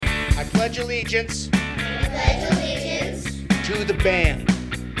pledge allegiance to the band.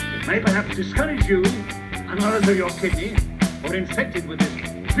 It may perhaps discourage you and others of your kidney or infected with this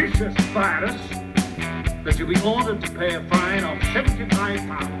vicious virus that you'll be ordered to pay a fine of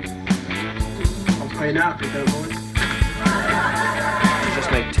 £75. I'll pay now if you don't want.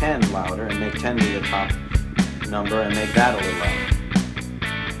 Just make 10 louder and make 10 be the top number and make that a little louder.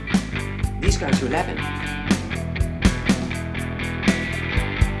 These guys are 11.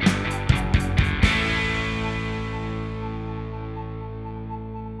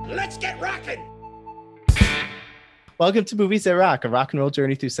 Let's get rocking! Welcome to Movies That Rock, a rock and roll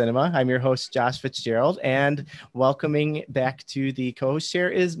journey through cinema. I'm your host, Josh Fitzgerald, and welcoming back to the co-host chair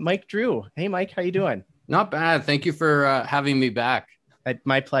is Mike Drew. Hey, Mike, how you doing? Not bad. Thank you for having me back.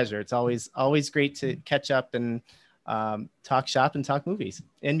 My pleasure. It's always great to catch up and talk shop and talk movies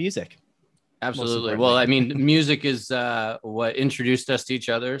and music. Absolutely. Well, I mean, music is what introduced us to each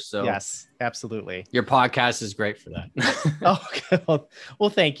other. So yes, absolutely. Your podcast is great for that. Oh, okay.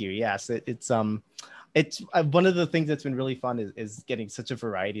 Well, thank you. Yes, it's one of the things that's been really fun is getting such a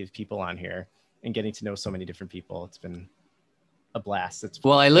variety of people on here and getting to know so many different people. It's been a blast.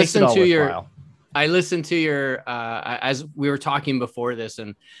 I listened to your as we were talking before this,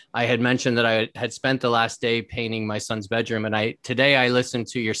 and I had mentioned that I had spent the last day painting my son's bedroom, and today I listened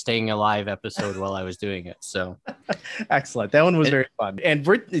to your Staying Alive episode while I was doing it. So excellent. That one was very fun. And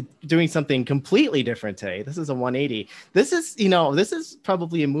we're doing something completely different today. This is a 180. This is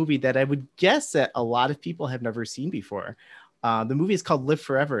probably a movie that I would guess that a lot of people have never seen before. The movie is called Live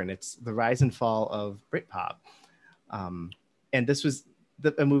Forever, and it's the rise and fall of Britpop. And this was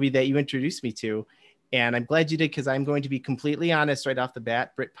a movie that you introduced me to, and I'm glad you did, because I'm going to be completely honest right off the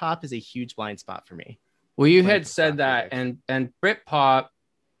bat. Britpop is a huge blind spot for me. Well, you had said that, and Britpop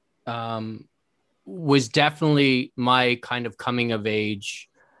was definitely my kind of coming of age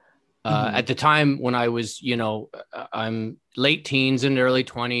at the time when I was, I'm late teens and early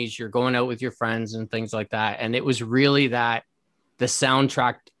 20s. You're going out with your friends and things like that, and it was really the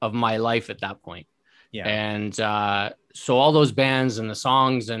soundtrack of my life at that point. Yeah. And so all those bands and the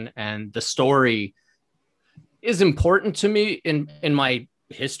songs and the story is important to me in my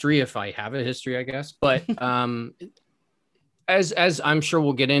history, if I have a history, I guess. But as I'm sure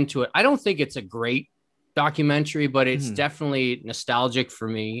we'll get into it, I don't think it's a great documentary, but it's definitely nostalgic for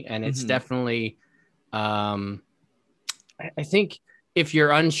me. And it's definitely, I think if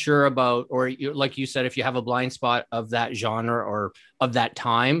you're unsure about, or like you said, if you have a blind spot of that genre or of that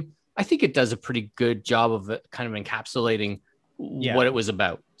time, I think it does a pretty good job of kind of encapsulating what it was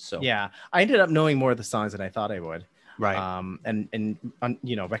about. So yeah, I ended up knowing more of the songs than I thought I would. Right. And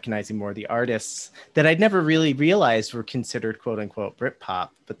recognizing more of the artists that I'd never really realized were considered quote unquote Britpop.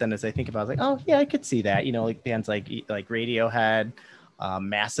 But then as I think about it, I was like, oh yeah, I could see that, like bands like Radiohead,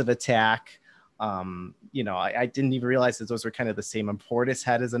 Massive Attack. I didn't even realize that those were kind of the same.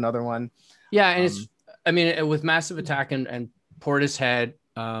 Portishead is another one. Yeah. And with Massive Attack and Portishead,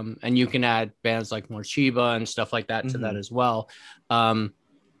 and you can add bands like Morcheeba and stuff like that to that as well.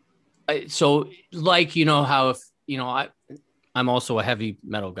 So like, how if, I'm also a heavy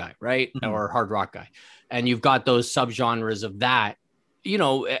metal guy, right? Or hard rock guy. And you've got those subgenres of that,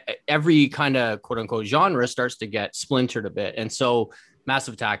 every kind of quote unquote genre starts to get splintered a bit. And so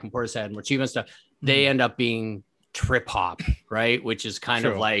Massive Attack and Portishead and Morcheeba and stuff, they end up being trip hop, right? Which is kind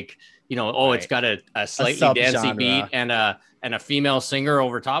of like, it's got a slightly dancey beat and a female singer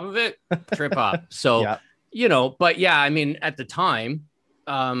over top of it, trip hop. So, but yeah, I mean, at the time,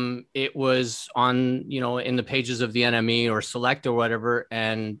 it was on, in the pages of the NME or Select or whatever,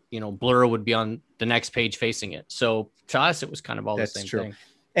 and, Blur would be on the next page facing it. So to us, it was kind of all the same thing.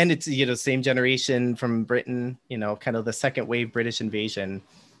 And it's, same generation from Britain, kind of the second wave British invasion.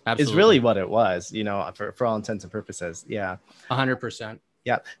 Absolutely. Is really what it was, for all intents and purposes. Yeah. 100%.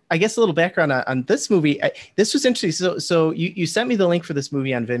 Yeah, I guess a little background on this movie. This was interesting. So you sent me the link for this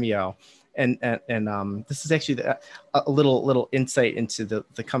movie on Vimeo, and this is actually a little insight into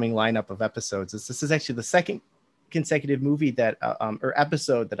the coming lineup of episodes. This is actually the second consecutive movie that or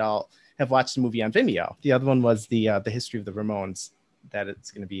episode that I'll have watched the movie on Vimeo. The other one was the history of the Ramones, that it's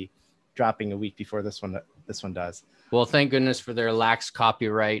going to be dropping a week before this one does. Well, thank goodness for their lax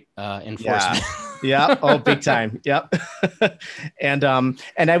copyright enforcement. Yeah. Oh, big time. Yep. And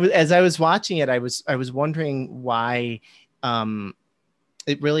as I was watching it, I was wondering why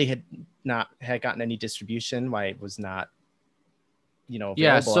it really had gotten any distribution, why it was not,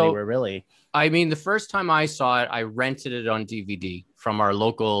 available anywhere really. I mean, the first time I saw it, I rented it on DVD from our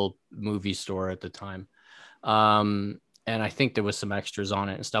local movie store at the time. and I think there was some extras on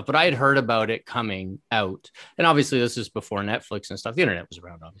it and stuff, but I had heard about it coming out. And obviously this is before Netflix and stuff. The internet was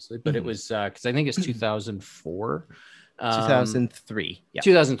around, obviously, but it was because I think it's 2004. 2003. Yeah.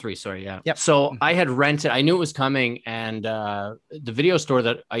 2003. Sorry. Yeah. Yep. So I had rented, I knew it was coming. And the video store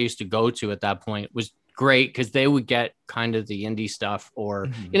that I used to go to at that point was great because they would get kind of the indie stuff or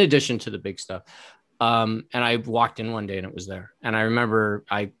in addition to the big stuff. And I walked in one day and it was there. And I remember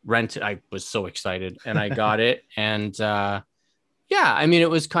I was so excited and I got it. And yeah, I mean,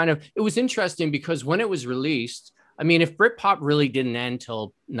 it was interesting because when it was released, I mean, if Britpop really didn't end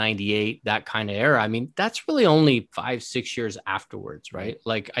till 98, that kind of era, I mean, that's really only 5-6 years afterwards, right?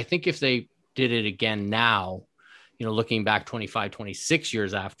 Like, I think if they did it again now, you know, looking back 25, 26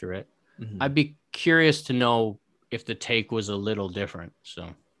 years after it, I'd be curious to know if the take was a little different. So,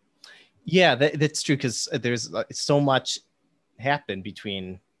 yeah, that's true because there's so much happened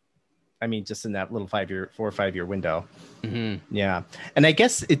between, I mean, just in that little 4 or 5 year window. Yeah. And I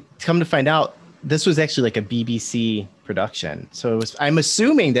guess it come to find out, this was actually like a BBC production. So it was, I'm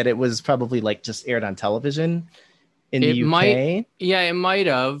assuming that it was probably like just aired on television in the UK. Yeah, it might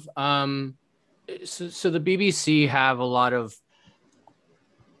have. So the BBC have a lot of,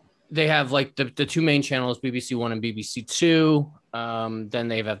 they have like the two main channels, BBC One and BBC Two. Then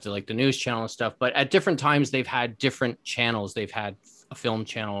they have the news channel and stuff. But at different times, they've had different channels. They've had a film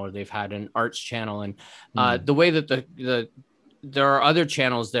channel or they've had an arts channel. And the way that there are other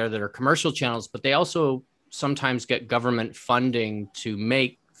channels there that are commercial channels, but they also sometimes get government funding to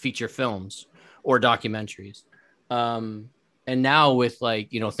make feature films or documentaries. And now with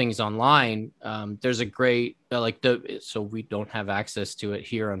things online, there's a great, so we don't have access to it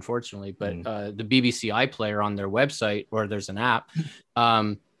here, unfortunately, but the BBC iPlayer on their website, or there's an app,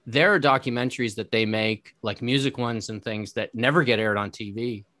 there are documentaries that they make, like music ones and things that never get aired on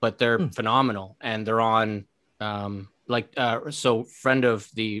TV, but they're phenomenal. And they're on, so friend of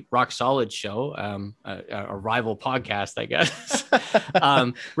the Rock Solid show, a rival podcast, I guess,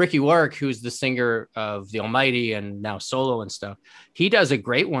 Ricky Warwick, who's the singer of The Almighty and now solo and stuff. He does a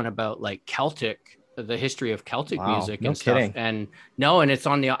great one about like the history of Celtic music and stuff. And it's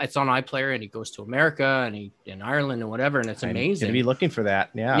on iPlayer, and he goes to America and in Ireland and whatever. And it's amazing. I'm gonna be looking for that.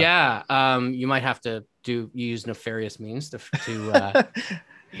 Yeah. Yeah. You might have to use nefarious means to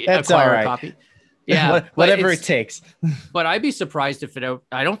That's acquire all right. a copy. Yeah, whatever it takes. But I'd be surprised if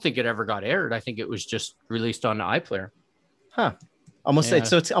I don't think it ever got aired. I think it was just released on the iPlayer. Huh. Almost like,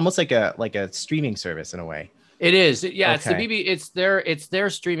 so it's almost like a streaming service in a way. It is. Yeah, okay. It's their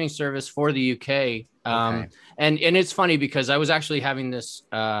streaming service for the UK. And it's funny because I was actually having this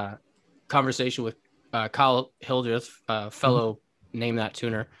conversation with Kyle Hildreth, fellow Name That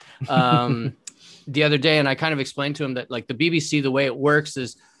Tuner, the other day, and I kind of explained to him that like the BBC, the way it works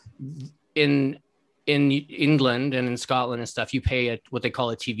is in England and in Scotland and stuff, you pay what they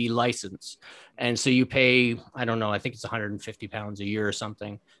call a TV license. And so you pay, I don't know, I think it's £150 a year or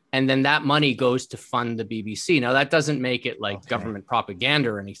something. And then that money goes to fund the BBC. Now that doesn't make it like government propaganda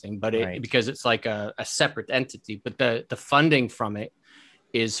or anything, but because it's like a separate entity, but the funding from it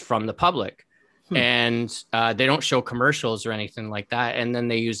is from the public. And they don't show commercials or anything like that. And then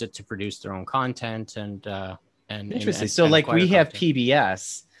they use it to produce their own content and interesting. So like we have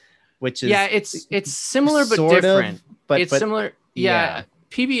PBS, which is it's similar but different. But similar. Yeah.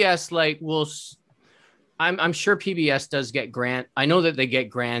 PBS I'm sure PBS does get grant. I know that they get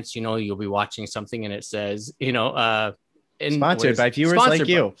grants. You know, you'll be watching something and it says, sponsored by viewers like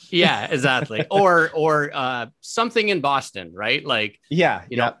you. Yeah, exactly. or something in Boston, right? Like,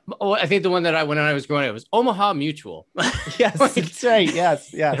 I think the one that when I was growing up, it was Omaha Mutual. Yes, that's right.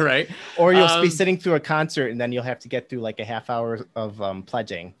 Yes. Right. Or you'll be sitting through a concert and then you'll have to get through like a half hour of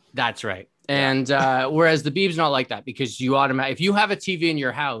pledging. That's right. And whereas the Beeb's not like that, because if you have a TV in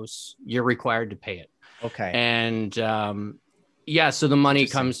your house, you're required to pay it. Okay. And so the money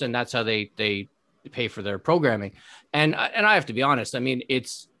comes, and that's how they pay for their programming. And I have to be honest, I mean,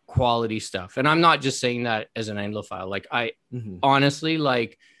 it's quality stuff. And I'm not just saying that as an Anglophile. Like honestly,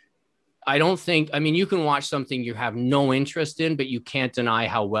 like, I don't think, I mean, you can watch something you have no interest in, but you can't deny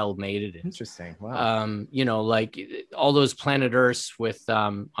how well made it is. Interesting. Wow. Like all those Planet Earths with,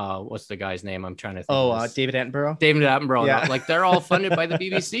 what's the guy's name? I'm trying to think. David Attenborough. David Attenborough. Yeah. Like they're all funded by the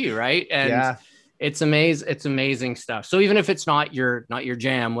BBC, right? And it's amazing stuff. So even if it's not your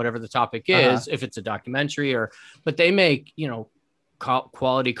jam, whatever the topic is, if it's a documentary but they make,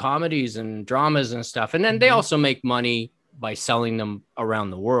 quality comedies and dramas and stuff. And then they also make money by selling them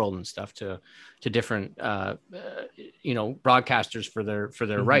around the world and stuff to different, broadcasters for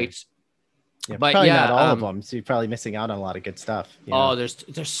their rights. Yeah, But probably yeah, not all of them. So you're probably missing out on a lot of good stuff. you know? Oh, there's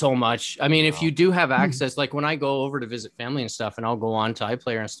so much. I mean, if you do have access, like when I go over to visit family and stuff, and I'll go on to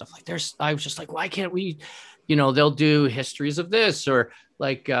iPlayer and stuff, like I was just like, why can't we, they'll do histories of this, or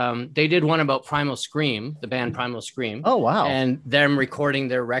like they did one about Primal Scream, the band Primal Scream. Oh, wow. And them recording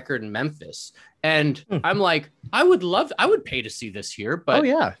their record in Memphis. And I'm like, I would pay to see this here, but oh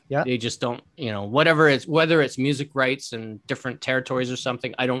yeah, they just don't, whether it's music rights and different territories or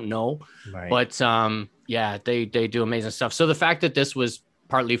something, I don't know. Right. But yeah, they do amazing stuff. So the fact that this was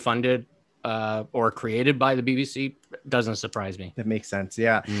partly funded or created by the BBC doesn't surprise me. That makes sense.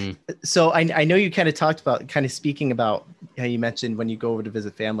 Yeah. So I know you kind of talked about speaking about how you mentioned when you go over to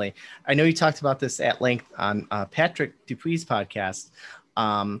visit family. I know you talked about this at length on Patrick Dupuy's podcast.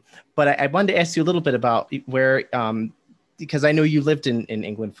 But I wanted to ask you a little bit about where, because I know you lived in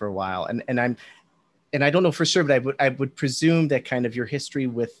England for a while, and I don't know for sure, but I would presume that kind of your history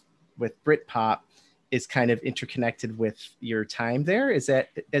with Britpop is kind of interconnected with your time there. Is that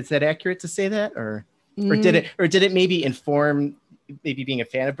accurate to say that, or did it maybe inform, maybe being a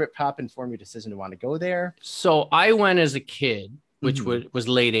fan of Britpop inform your decision to want to go there? So I went as a kid, which was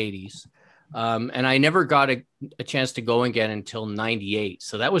late 80s. And I never got a chance to go again until 98.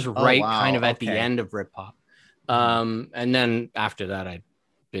 So that was kind of at the end of Britpop. And then after that, I'd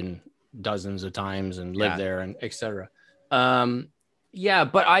been dozens of times and lived there and etc.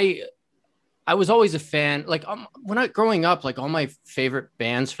 But I was always a fan. Like growing up, like all my favorite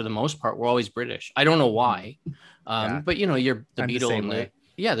bands for the most part were always British. I don't know why. But you're the Beatles and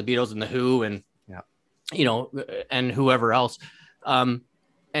the Beatles and the Who and, and whoever else. And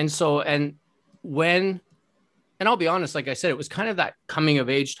I'll be honest, like I said, it was kind of that coming of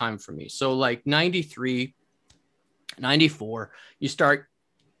age time for me. So like 93, 94,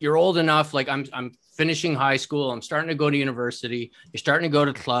 you're old enough. Like I'm finishing high school. I'm starting to go to university. You're starting to go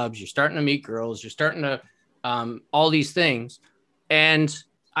to clubs. You're starting to meet girls. You're starting to, all these things. And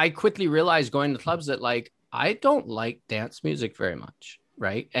I quickly realized going to clubs that like, I don't like dance music very much.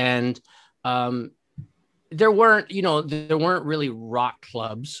 Right. And, there weren't really rock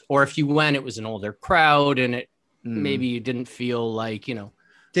clubs, or if you went, it was an older crowd and it maybe you didn't feel like, didn't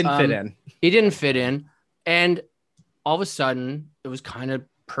fit in. It didn't fit in. And all of a sudden it was kind of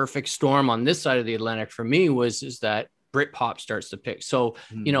perfect storm on this side of the Atlantic for me is that Britpop starts to pick. So,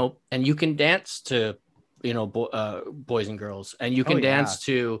 and you can dance to, boys and girls, and you can dance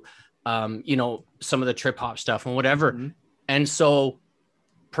to, some of the trip hop stuff and whatever. And so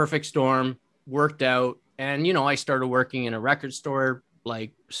perfect storm worked out. And, I started working in a record store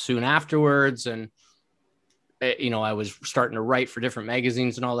like soon afterwards. And, I was starting to write for different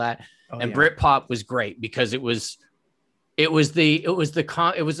magazines and all that. Britpop was great because it was one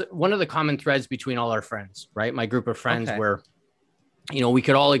of the common threads between all our friends, right? My group of friends where, we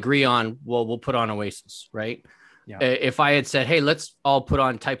could all agree on, well, we'll put on Oasis, right? Yeah. If I had said, hey, let's all put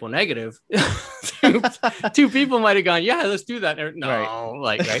on Typo Negative, two people might have gone, yeah, let's do that. No,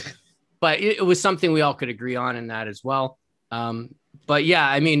 right. But it was something we all could agree on in that as well. But yeah,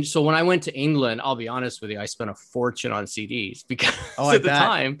 I mean, so when I went to England, I'll be honest with you, I spent a fortune on CDs because at the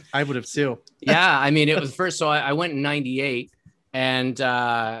time I would have too. Yeah. I mean, it was first. So I went in 98 and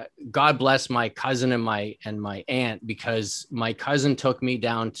God bless my cousin and my aunt, because my cousin took me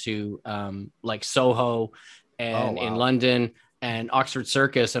down to like Soho and in London and Oxford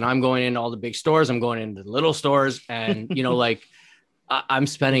Circus. And I'm going into all the big stores. I'm going into the little stores and, like, I'm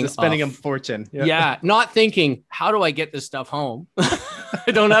spending a fortune. Yeah. Not thinking, how do I get this stuff home?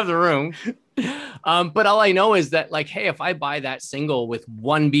 I don't have the room. But all I know is that like, hey, if I buy that single with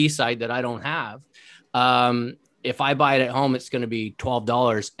one B-side that I don't have, if I buy it at home, it's going to be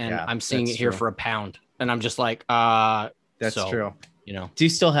 $12 and I'm seeing it here for £1. And I'm just like, that's true. Do you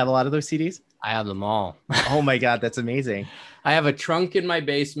still have a lot of those CDs? I have them all. Oh my God. That's amazing. I have a trunk in my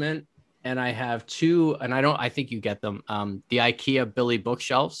basement. And I have two, and I think you get them. The IKEA Billy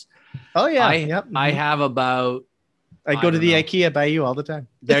bookshelves. Oh yeah. I have about. I go to the IKEA by you all the time.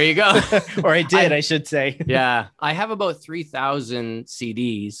 There you go. Or I did, I should say. Yeah. I have about 3,000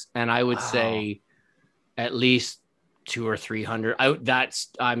 CDs, and I would say at least 200 or 300.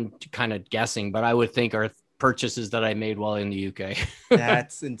 I'm kind of guessing, but I would think are purchases that I made while in the UK.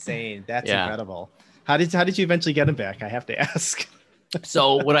 That's insane. That's incredible. How did you eventually get them back? I have to ask.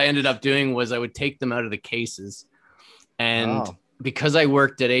 So what I ended up doing was I would take them out of the cases, and because I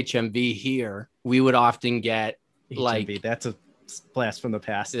worked at HMV here, we would often get HMV, that's a blast from the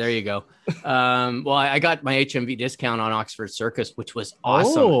past. There you go. Well, I got my HMV discount on Oxford Circus, which was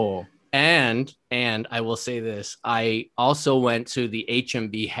awesome. Oh. And I will say this, I also went to the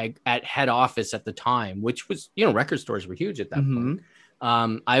HMV head office at the time, which was, record stores were huge at that point.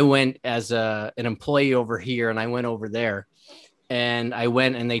 I went as an employee over here, and I went over there, and I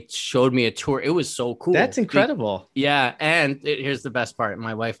went and they showed me a tour. It was so cool. That's incredible. Yeah, and here's the best part.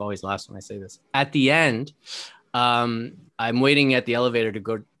 My wife always laughs when I say this. At the end, I'm waiting at the elevator to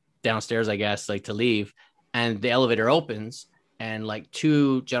go downstairs, I guess, like to leave, and the elevator opens, and like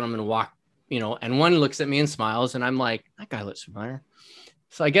two gentlemen walk, and one looks at me and smiles, and I'm like, that guy looks familiar.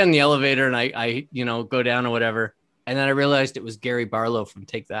 So I get in the elevator and I go down or whatever. And then I realized it was Gary Barlow from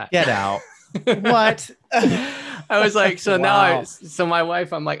Take That. Get out. What? I was like, so Wow. so my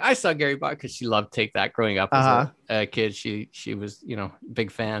wife, I'm like, I saw Gary Barlow because she loved Take That growing up as a kid. She was,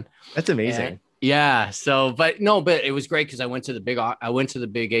 big fan. That's amazing. And, yeah. So, but it was great because I went to the big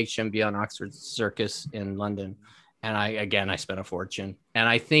HMV on Oxford Circus in London. And I spent a fortune. And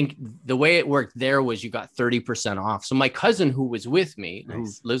I think the way it worked there was you got 30% off. So my cousin who was with me, who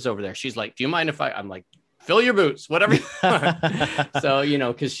lives over there, she's like, do you mind if I'm like, fill your boots, whatever you want. So,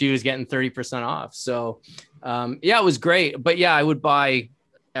 because she was getting 30% off. So, it was great. But yeah, I would buy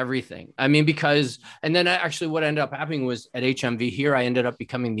everything. I mean, and then actually what ended up happening was at HMV here, I ended up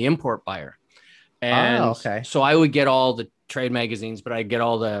becoming the import buyer. And so I would get all the trade magazines, but I'd get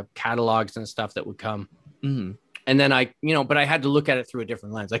all the catalogs and stuff that would come. Mm-hmm. And then but I had to look at it through a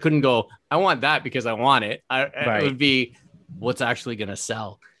different lens. I couldn't go, I want that because I want it. It would be what's actually going to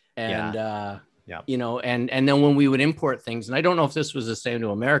sell. And, and then when we would import things, and I don't know if this was the same to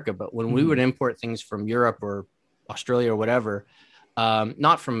America, but when we would import things from Europe or Australia or whatever,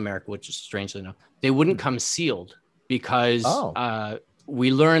 not from America, which is strangely enough, they wouldn't come sealed because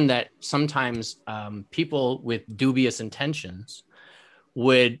we learned that sometimes people with dubious intentions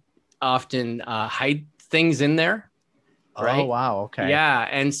would often hide things in there. Right? Oh, wow. Okay. Yeah.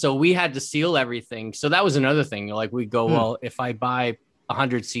 And so we had to seal everything. So that was another thing. Like we go, well, if I buy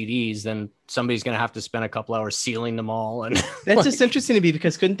 100 CDs, then somebody's going to have to spend a couple hours sealing them all. And that's just interesting to me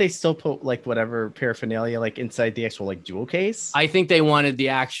because couldn't they still put like whatever paraphernalia like inside the actual like jewel case? I think they wanted the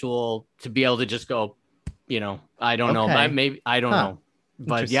actual to be able to just go, I don't know, but maybe I don't know.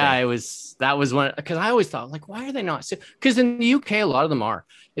 But yeah, that was one, because I always thought like, why are they not? Because in the UK, a lot of them are.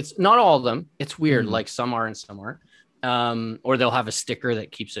 It's not all of them. It's weird. Like some are and some aren't. Or they'll have a sticker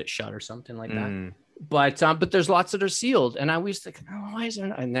that keeps it shut or something like that. But there's lots that are sealed, and I always think, oh, why is there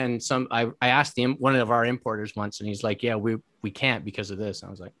not? And then I asked one of our importers once, and he's like, yeah, we can't because of this. And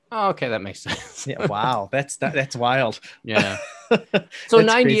I was like, oh, okay, that makes sense. Yeah, wow, that's wild. Yeah. So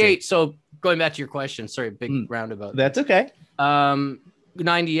 98. Crazy. So going back to your question, sorry, big roundabout. That's okay.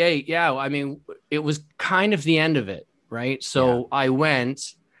 98. Yeah, I mean, it was kind of the end of it, right? So I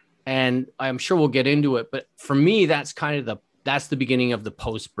went, and I'm sure we'll get into it, but for me, that's kind of that's the beginning of the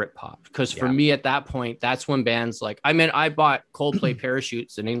post Britpop, because for me at that point, that's when bands like, I bought Coldplay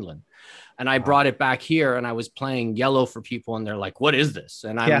Parachutes in England, and I brought it back here, and I was playing Yellow for people, and they're like, what is this?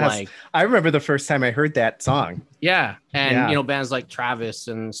 And I'm like, I remember the first time I heard that song. Yeah. And, bands like Travis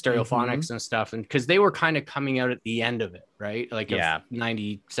and Stereophonics and stuff. And because they were kind of coming out at the end of it, right? Like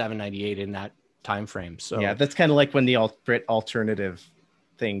 97, 98 in that time frame. So yeah, that's kind of like when the Brit alternative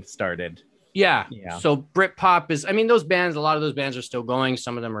thing started. Yeah. So Britpop is, I mean, those bands, a lot of those bands are still going.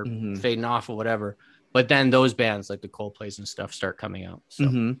 Some of them are fading off or whatever. But then those bands like the Coldplays and stuff start coming out.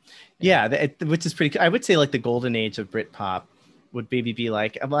 So, which is pretty, I would say like the golden age of Britpop would maybe be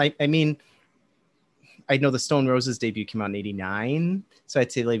like, I mean, I know the Stone Roses debut came out in 89. So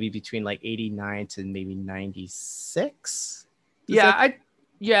I'd say maybe between like 89 to maybe 96. I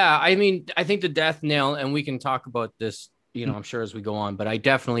mean, I think the death nail, and we can talk about this, I'm sure as we go on, but I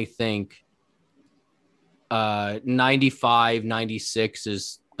definitely think 95, 96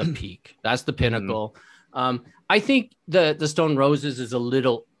 is the peak. That's the pinnacle. I think the Stone Roses is a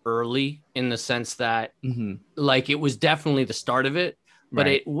little early in the sense that like it was definitely the start of it, but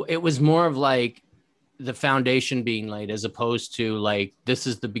it was more of like the foundation being laid as opposed to like, this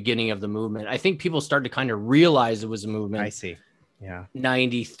is the beginning of the movement. I think people started to kind of realize it was a movement. I see. Yeah.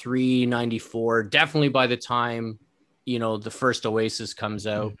 93, 94, definitely by the time, the first Oasis comes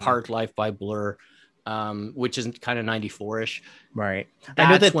out, Park Life by Blur, which is kind of 94-ish. Right.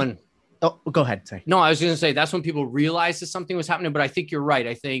 That's when... Oh, go ahead. Sorry. No, I was going to say that's when people realized that something was happening, but I think you're right.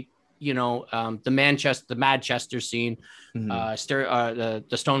 I think, the Manchester scene, the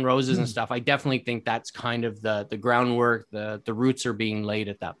Stone Roses and stuff, I definitely think that's kind of the groundwork, the roots are being laid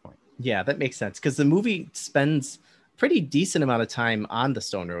at that point. Yeah, that makes sense, because the movie spends pretty decent amount of time on the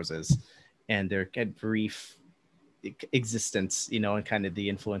Stone Roses and their brief existence, and kind of the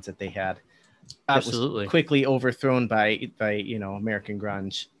influence that they had. Absolutely. Quickly overthrown by American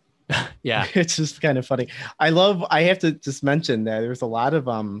grunge. Yeah. It's just kind of funny. I have to just mention that there's a lot of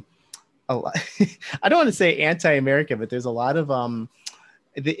I don't want to say anti-American, but there's a lot of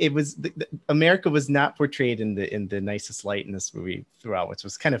America was not portrayed in the nicest light in this movie throughout, which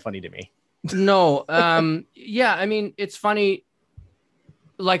was kind of funny to me. No, yeah, I mean, it's funny.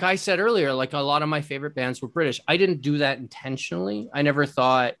 Like I said earlier, like a lot of my favorite bands were British. I didn't do that intentionally. I never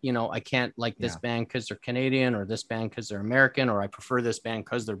thought, I can't like this band because they're Canadian, or this band because they're American, or I prefer this band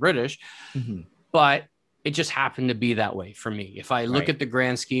because they're British. Mm-hmm. But it just happened to be that way for me. If I look at the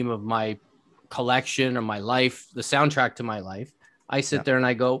grand scheme of my collection or my life, the soundtrack to my life, I sit there and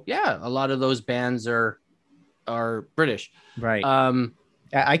I go, yeah, a lot of those bands are British. Right.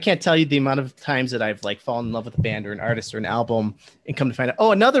 I can't tell you the amount of times that I've like fallen in love with a band or an artist or an album and come to find out,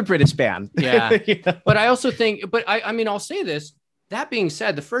 oh, another British band. Yeah. But I also think, I mean, I'll say this, that being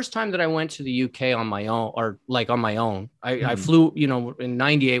said, the first time that I went to the UK on my own, or like on my own, I flew, in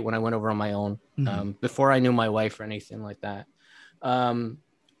 98 when I went over on my own, before I knew my wife or anything like that.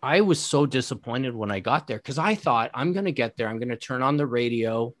 I was so disappointed when I got there, because I thought, I'm going to get there, I'm going to turn on the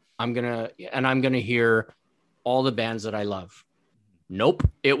radio, I'm going to hear all the bands that I love. Nope.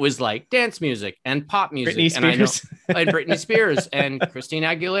 It was like dance music and pop music. Britney Spears. And I know Britney Spears and Christina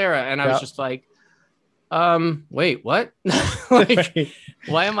Aguilera. And I was just like, wait, what? Like,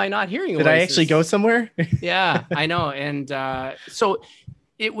 why am I not hearing Did I actually go somewhere? Yeah, I know. And so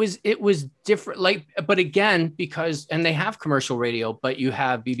it was different. Like, but again, because, and they have commercial radio, but you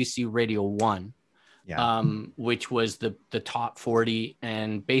have BBC Radio 1. Yeah. Which was the top 40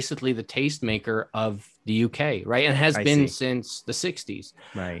 and basically the tastemaker of the UK, right? And has been since the 60s.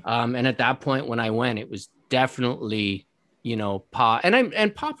 Right. And at that point when I went, it was definitely, pop.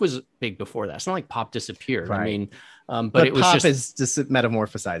 And pop was big before that. It's not like pop disappeared. Right. I mean, but it was pop is just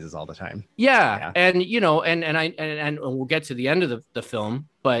metamorphosizes all the time. Yeah. And and we'll get to the end of the film,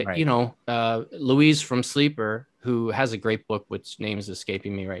 but Louise from Sleeper, who has a great book, which name is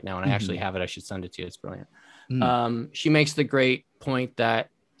escaping me right now, and I actually have it. I should send it to you. It's brilliant. She makes the great point that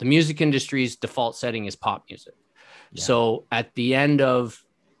the music industry's default setting is pop music. Yeah. So at the end of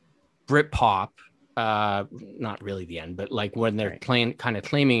Britpop, not really the end, but like when they're kind of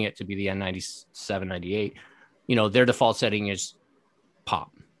claiming it to be the end, 97, 98, their default setting is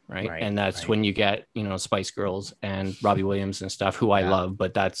pop. Right. And that's when you get, Spice Girls and Robbie Williams and stuff, who I love,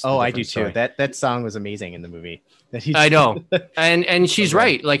 but that's. Oh, I do too. That song was amazing in the movie. I know. And she's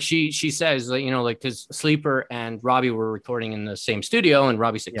right. Like she says, like, cause Sleeper and Robbie were recording in the same studio, and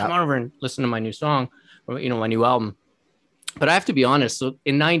Robbie said, come on over and listen to my new song, or, my new album. But I have to be honest. So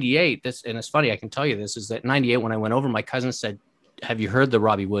in 98, and it's funny, I can tell you this, is that 98, when I went over, my cousin said, have you heard the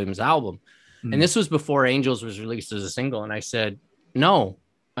Robbie Williams album? And this was before Angels was released as a single. And I said, no.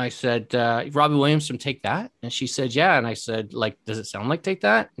 I said, Robbie Williams from Take That? And she said, yeah. And I said, like, does it sound like Take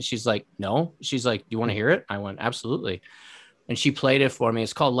That? And she's like, no. She's like, do you want to hear it? I went, absolutely. And she played it for me.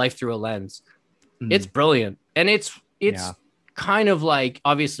 It's called Life Through a Lens. It's brilliant. And it's kind of like,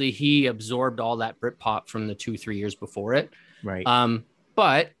 obviously he absorbed all that Britpop from the 2-3 years before it. Right.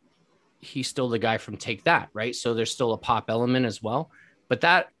 But he's still the guy from Take That, right? So there's still a pop element as well. But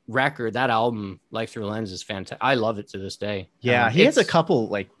that record, that album, Life Through a Lens, is fantastic. I love it to this day. Yeah, he has a couple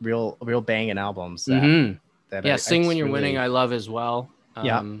like real banging albums. That Sing When You're Winning, I love as well.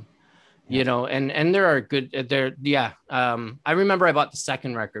 And there are good there. Yeah. I remember I bought the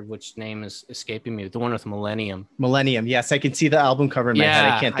second record, which name is escaping me, the one with Millennium. Yes, I can see the album cover in my head.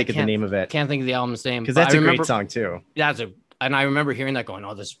 I can't think of the name of it. Can't think of the album's name, because that's a great song too. And I remember hearing that, going,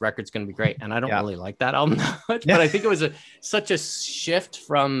 oh, this record's going to be great. And I don't really like that album that much, but I think it was such a shift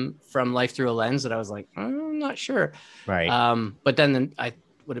from Life Through a Lens that I was like, I'm not sure. Right. But then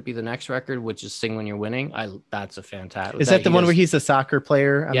would it be the next record, which is Sing When You're Winning? That's a fantastic. Is that the one where he's a soccer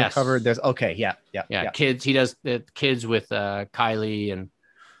player on the cover? There's Kids. He does the Kids with Kylie and.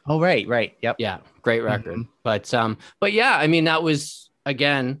 Oh, right. Yep. Yeah. Great record. But yeah, I mean, that was,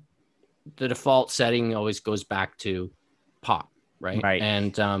 again, the default setting always goes back to pop, right?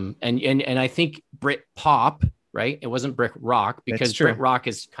 And I think Brit pop, right? It wasn't Brit rock, because Brit rock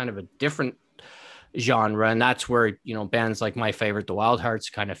is kind of a different genre, and that's where bands like my favorite, the Wild Hearts,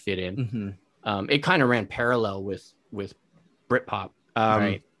 kind of fit in. It kind of ran parallel with Brit pop.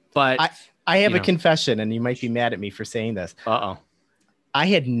 But I have a confession, and you might be mad at me for saying this. I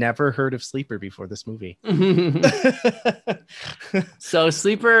had never heard of Sleeper before this movie. So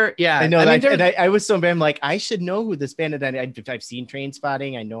Sleeper, I know. I was so bad. I'm like, I should know who this band is. I've seen Train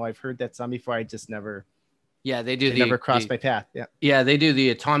Spotting. I know I've heard that song before. I just never. Yeah, they do. Never crossed my path. Yeah, they do the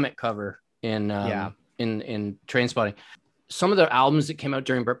Atomic cover in Train Spotting. Some of the albums that came out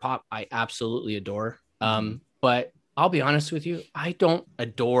during Britpop, I absolutely adore. But I'll be honest with you, I don't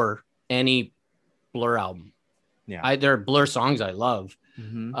adore any Blur album. Yeah, there are Blur songs I love.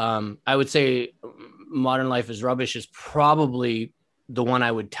 I would say Modern Life is Rubbish is probably the one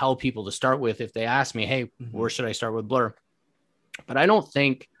I would tell people to start with if they ask me, hey, where should I start with Blur? But I don't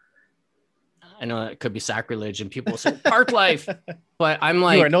think, I know it could be sacrilege and people say Park Life, but I'm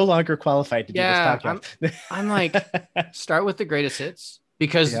like, you are no longer qualified to do this podcast. I'm like, start with the greatest hits,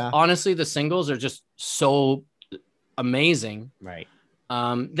 because honestly, the singles are just so amazing. Right.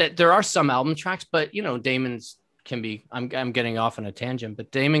 That there are some album tracks, but you know, Damon's can be, I'm getting off on a tangent,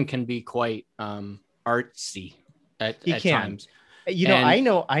 but Damon can be quite artsy at times. You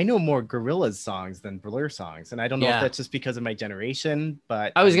know, I know more Gorillaz songs than Blur songs, and I don't know if that's just because of my generation,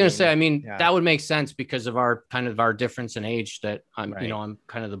 but I was gonna say, that would make sense because of our difference in age. That I'm, you know, I'm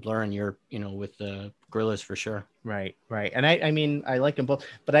kind of the Blur, and you're, you know, with the Gorillaz for sure. Right. And I mean, I like them both,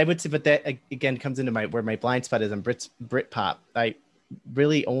 but I would say, but that again comes into where my blind spot is on Britpop. I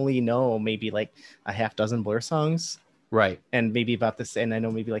really only know maybe like a half dozen Blur songs. Right. And maybe about this, and I know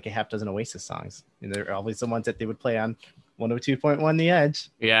maybe like a half dozen Oasis songs, and they're always the ones that they would play on 102.1 The Edge.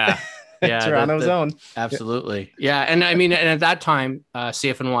 Yeah. Toronto's own. Absolutely. Yeah. And I mean, and at that time,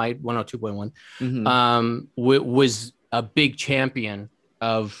 CFNY 102.1 was a big champion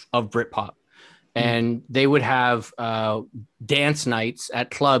of Britpop. And they would have dance nights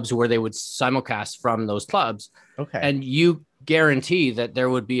at clubs where they would simulcast from those clubs. Okay. And you guarantee that there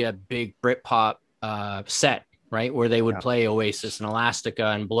would be a big Britpop set, right, where they would play Oasis and Elastica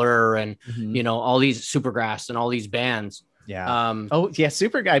and Blur and you know, all these Supergrass and all these bands. Yeah.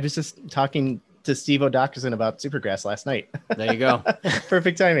 Supergrass. I was just talking to Steve O'Dockerson about Supergrass last night. There you go.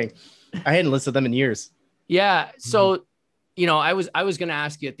 Perfect timing. I hadn't listened to them in years. Yeah. So, you know, I was going to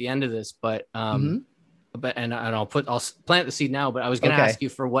ask you at the end of this, but I'll plant the seed now. But I was going to ask you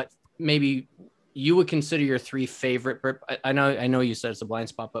for what maybe you would consider your three favorite I know you said it's a blind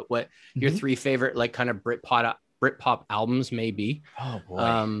spot, but what your three favorite like kind of Britpop albums may be. Oh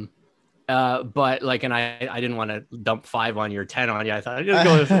boy. But like, and I didn't want to dump 5 on your 10 on you. I thought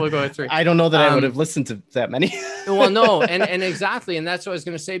we'll go with 3. I don't know that I would have listened to that many. Well, no, and exactly, and that's what I was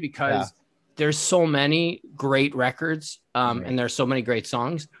going to say, because there's so many great records, and there's so many great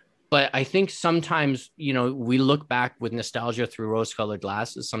songs. But I think sometimes, you know, we look back with nostalgia through rose-colored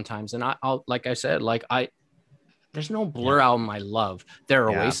glasses sometimes, and I'll like I said, like there's no Blur album I love. There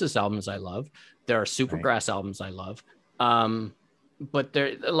are Oasis albums I love. There are Supergrass albums I love. But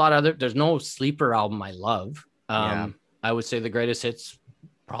there's no sleeper album I love. I would say the greatest hits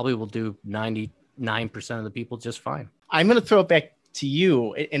probably will do 99% of the people just fine. I'm going to throw it back to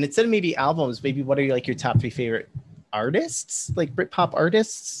you. And instead of maybe albums, maybe what are like your top 3 favorite artists, like Britpop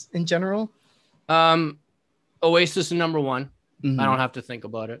artists in general? Oasis is number 1. I don't have to think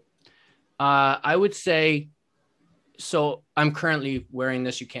about it. I would say, so I'm currently wearing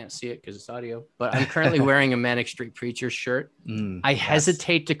this. You can't see it because it's audio, but I'm currently wearing a Manic Street Preachers shirt. I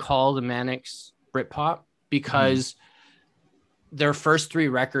hesitate to call the Manics Britpop because their first 3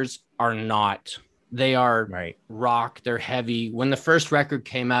 records are not. They are rock. They're heavy. When the first record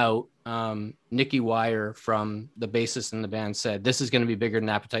came out, Nicky Wire, from the bassist in the band, said, "This is going to be bigger than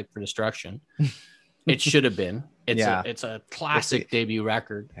Appetite for Destruction." It should have been. It's a classic debut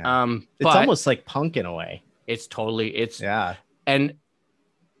record. It's almost like punk in a way. It's and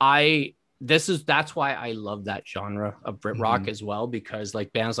that's why I love that genre of Brit rock as well, because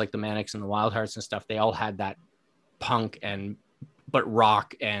like bands like the Manics and the Wild Hearts and stuff, they all had that punk but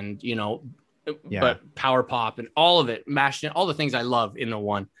rock and, you know, but power pop and all of it mashed in, all the things I love in the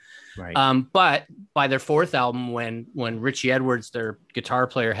one. Right. But by their 4th album, when Richie Edwards, their guitar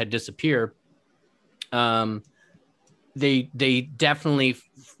player, had disappeared, they definitely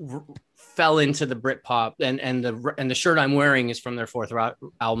fell into the Britpop, and the shirt I'm wearing is from their 4th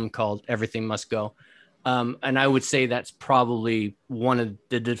album called Everything Must Go. And I would say that's probably one of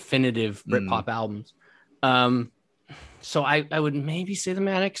the definitive Britpop albums. So I would maybe say the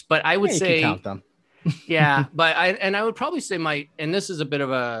Manics, but I would say, you can count them. But I would probably say and this is a bit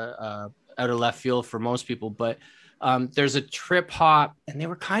of a out of left field for most people, but there's a trip hop, and they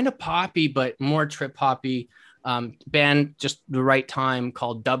were kind of poppy, but more trip hoppy band, just the right time,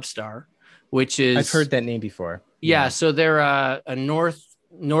 called Dubstar, which is, I've heard that name before. So they're a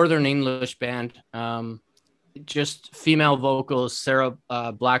northern English band, just female vocals. Sarah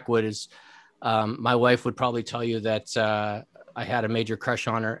Blackwood is, my wife would probably tell you that I had a major crush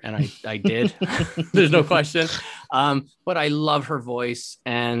on her, and I did. There's no question. But I love her voice,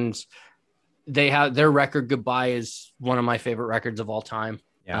 and they have their record Goodbye is one of my favorite records of all time.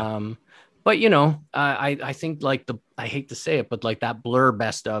 But you know, I think like I hate to say it, but like that Blur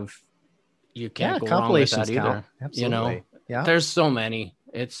best of, you can't go wrong with that either. You know, there's so many.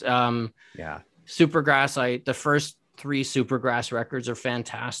 It's Supergrass. The first 3 Supergrass records are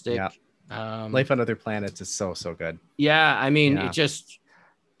fantastic. Life on Other Planets is so good. Yeah, I mean, Yeah. it just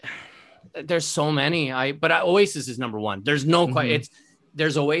there's so many. But Oasis is number one. There's no quite.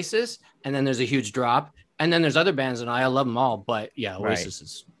 There's Oasis, and then there's a huge drop, and then there's other bands, and I love them all. But yeah, Oasis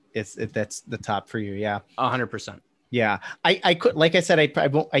is That's the top for you. Yeah, 100%. Yeah, I could, like I said, I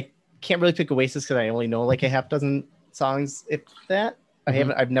can't really pick Oasis because I only know like a half dozen songs, if that.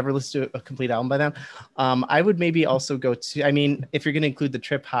 I've never listened to a complete album by them. I would maybe also go to, I mean, if you're going to include the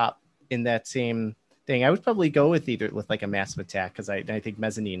trip hop in that same thing, I would probably go with like a Massive Attack, because I think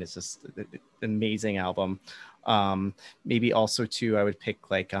Mezzanine is just an amazing album. Maybe also too, I would pick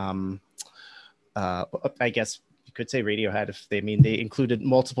like I guess you could say Radiohead, if they included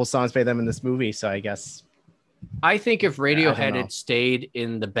multiple songs by them in this movie. So I guess I think if Radiohead had stayed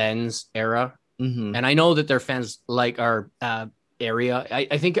in the Benz era, mm-hmm. and I know that their fans like our area,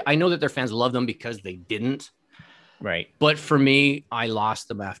 I know that their fans love them because they didn't. Right. But for me, I lost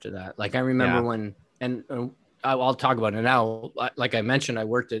them after that. Like I remember when, and I'll talk about it now. Like I mentioned, I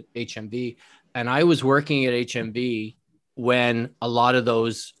worked at HMV, and I was working at HMV when a lot of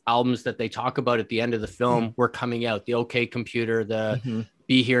those albums that they talk about at the end of the film were coming out. The OK Computer, the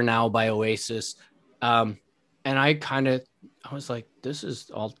Be Here Now by Oasis. And I was like, this is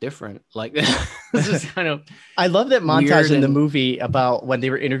all different. Like this is kind of, I love that montage in the movie about when they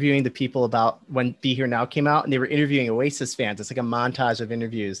were interviewing the people about when Be Here Now came out, and they were interviewing Oasis fans. It's like a montage of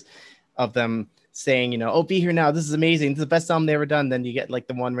interviews of them saying, you know, oh, Be Here Now, this is amazing, this is the best album they ever done. Then you get like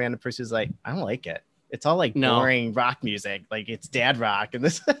the one random person who's like, I don't like it. It's all like boring rock music. Like it's dad rock. And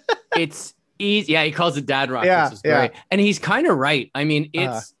this it's easy. Yeah, he calls it dad rock. Yeah, which is great. And he's kind of right. I mean,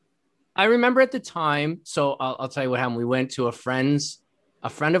 I remember at the time, so I'll tell you what happened. We went to a friend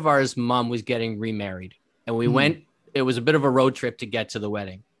of ours' mom was getting remarried, and we went, it was a bit of a road trip to get to the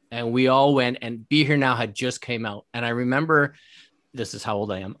wedding, and we all went, and Be Here Now had just came out. And I remember, this is how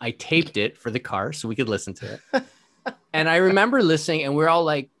old I am, I taped it for the car so we could listen to it. And I remember listening, and we're all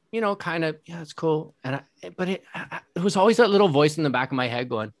like, you know, kind of, yeah, it's cool. But it was always that little voice in the back of my head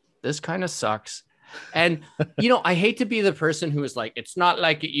going, this kind of sucks. And, you know, I hate to be the person who is like, it's not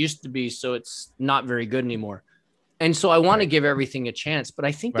like it used to be, so it's not very good anymore. And so I want to give everything a chance, but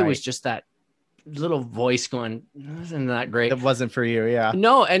I think there was just that little voice going, isn't that great? It wasn't for you. Yeah.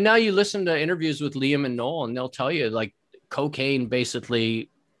 No. And now you listen to interviews with Liam and Noel, and they'll tell you like cocaine basically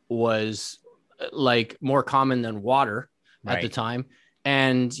was like more common than water at the time.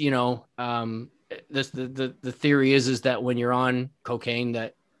 And, you know, the theory is that when you're on cocaine,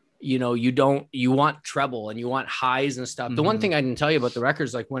 that, you know, you want treble and you want highs and stuff. The one thing I didn't tell you about the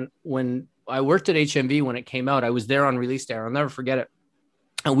records, like when I worked at HMV, when it came out, I was there on release day. I'll never forget it.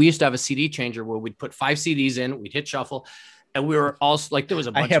 And we used to have a CD changer where we'd put 5 CDs in, we'd hit shuffle, and we were all like, there was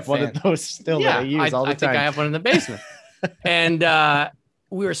a bunch I have of one of those still that I use all the time. I think I have one in the basement. And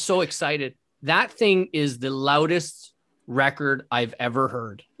we were so excited. That thing is the loudest record I've ever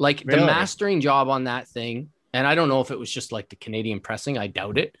heard. Like the mastering job on that thing, and I don't know if it was just like the Canadian pressing, I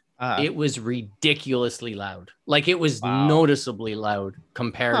doubt it. It was ridiculously loud. Like it was noticeably loud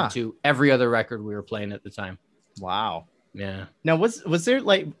compared to every other record we were playing at the time. Wow. Yeah. Now, was there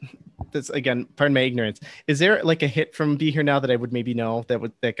like this, again, pardon my ignorance, is there like a hit from Be Here Now that I would maybe know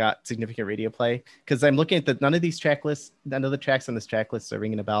that got significant radio play? Because I'm looking at none of these track lists, none of the tracks on this track list are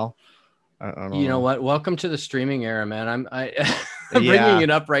ringing a bell. You know what? Welcome to the streaming era, man. I'm bringing it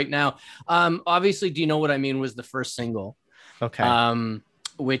up right now. Obviously, Do You Know What I Mean was the first single. Okay.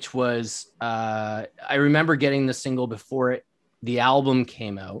 Which was I remember getting the single before the album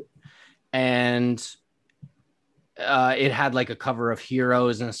came out, and it had like a cover of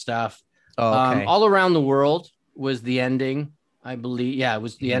Heroes and stuff. Oh, okay. All Around the World was the ending, I believe. Yeah, it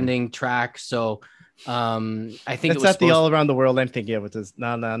was the ending track. So I think it's not the All Around the World I'm thinking of. It was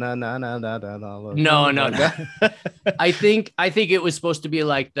no. I think it was supposed to be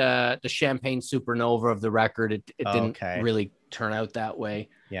like the Champagne Supernova of the record. It didn't really turn out that way.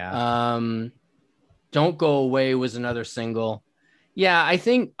 Yeah. Don't Go Away was another single. Yeah, I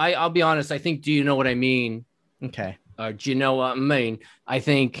think I'll be honest. I think Do You Know What I Mean? Okay. Do you know what I mean? I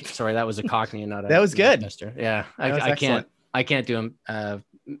think. Sorry, that was a Cockney, not a. That was good. Mister. Yeah, I can't. I can't do a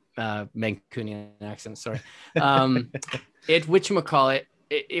Mancunian accent. Sorry. It was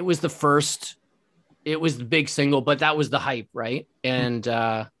the first. It was the big single, but that was the hype, right? And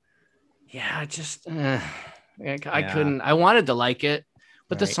I couldn't. I wanted to like it,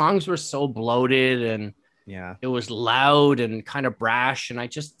 but the songs were so bloated and it was loud and kind of brash, and I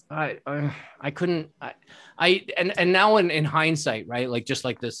couldn't. And now in hindsight, right? Like just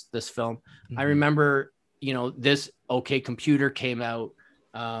like this film, I remember, you know, this OK Computer came out,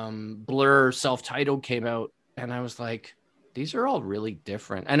 Blur Self-Titled came out, and I was like, these are all really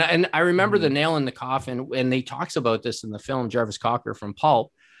different. And I remember the nail in the coffin, and they talks about this in the film, Jarvis Cocker from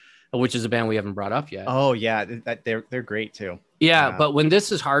Pulp, which is a band we haven't brought up yet. Oh yeah, they're great too. Yeah, but when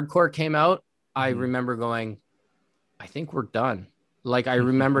This Is Hardcore came out, I remember going, I think we're done. Like, I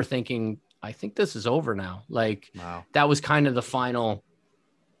remember thinking, I think this is over now. Like, wow. That was kind of the final,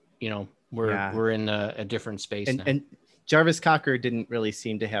 we're in a different space now. And Jarvis Cocker didn't really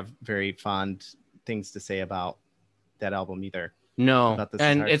seem to have very fond things to say about that album either. No,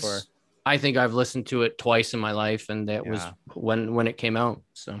 and I think I've listened to it twice in my life, and that was when it came out.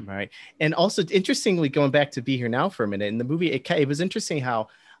 So right, and also interestingly, going back to Be Here Now for a minute in the movie, it was interesting how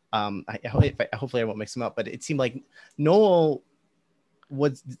hopefully I won't mix them up, but it seemed like Noel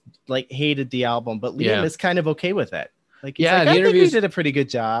was like hated the album, but Liam is kind of okay with it. Like, I think you did a pretty good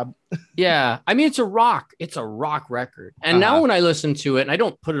job. Yeah, I mean, it's a rock record, and now when I listen to it, and I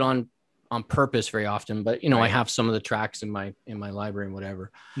don't put it on purpose very often, but I have some of the tracks in my library and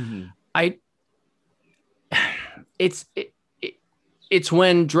whatever. It's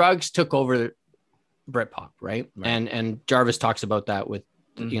when drugs took over Britpop, right? And Jarvis talks about that with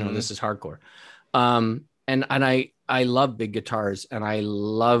This Is Hardcore. And I love big guitars, and I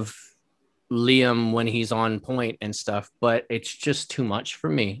love Liam when he's on point and stuff, but it's just too much for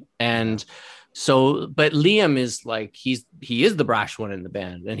me. And so, but Liam is like, he is the brash one in the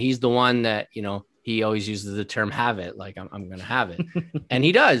band, and he's the one that, he always uses the term have it, like I'm going to have it. And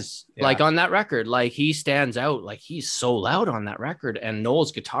he does, like on that record, like he stands out, like he's so loud on that record, and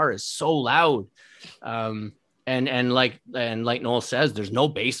Noel's guitar is so loud. And like Noel says, there's no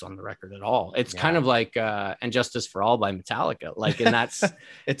bass on the record at all. It's kind of like And Justice for All by Metallica. Like, and that's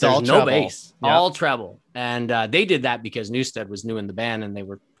it's all no treble. Bass, all treble. And they did that because Newsted was new in the band, and they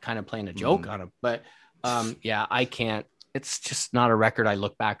were kind of playing a joke on him. But I can't. It's just not a record I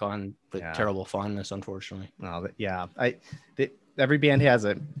look back on with terrible fondness, unfortunately. Well, every band has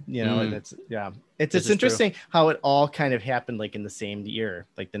it, and it's interesting how it all kind of happened like in the same year,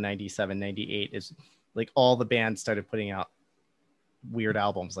 like the 97, 98 is like all the bands started putting out weird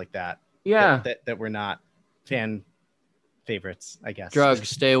albums like that. Yeah. That were not fan favorites, I guess. Drugs,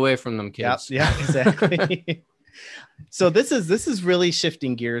 stay away from them, kids. Yeah, exactly. So this is really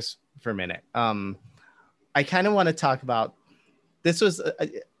shifting gears for a minute. I kind of want to talk about, this was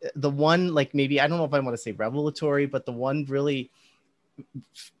the one, like, maybe, I don't know if I want to say revelatory, but the one really,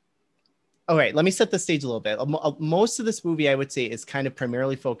 all right, let me set the stage a little bit. Most of this movie, I would say, is kind of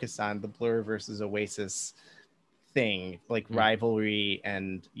primarily focused on the Blur versus Oasis thing, like rivalry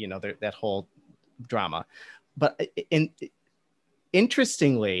and, that whole drama. But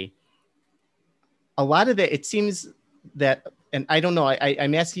interestingly, a lot of it seems that, and I don't know,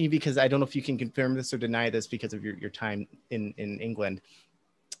 I'm asking you because I don't know if you can confirm this or deny this because of your time in England.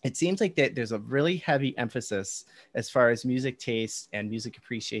 It seems like that there's a really heavy emphasis as far as music taste and music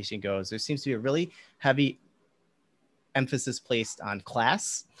appreciation goes. There seems to be a really heavy emphasis placed on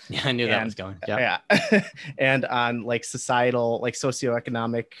class. Yeah, I knew that was going. Yeah. And on like societal, like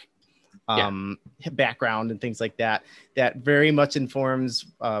socioeconomic background and things like that, that very much informs,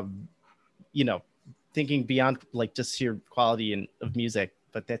 thinking beyond like just sheer quality of music,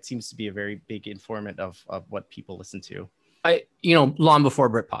 but that seems to be a very big informant of what people listen to. Long before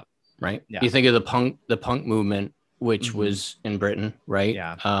Britpop, right? Yeah. You think of the punk movement, which was in Britain, right?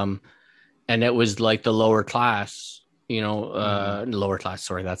 Yeah. And it was like the lower class, lower class.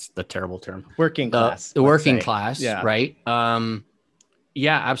 Sorry, that's the terrible term. Working class. The working class, yeah. Right?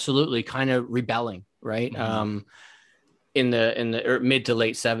 Yeah, absolutely. Kind of rebelling, right? In the mid to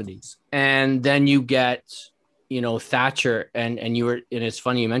late 70s. And then you get, Thatcher and it's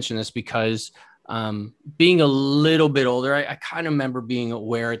funny you mentioned this because being a little bit older, I kind of remember being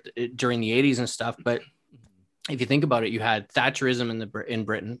aware during the 80s and stuff. But if you think about it, you had Thatcherism in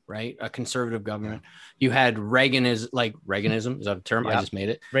Britain, right? A conservative government. You had Reaganism, is that a term? Yeah. I just made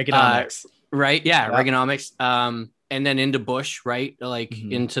it. Reaganomics. Right. Yeah. Reaganomics. And then into Bush, right? Like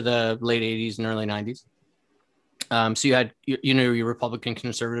into the late 80s and early 90s. So you had, your Republican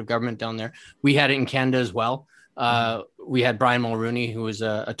conservative government down there. We had it in Canada as well. We had Brian Mulroney, who was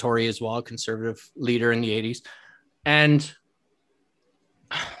a Tory as well, a conservative leader in the 80s. And,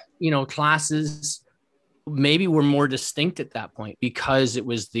 classes maybe were more distinct at that point because it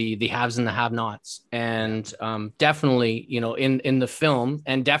was the haves and the have-nots. And definitely, in the film,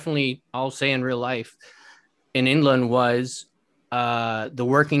 and definitely I'll say in real life, in England was the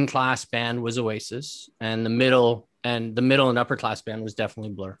working class band was Oasis, and the middle and upper class band was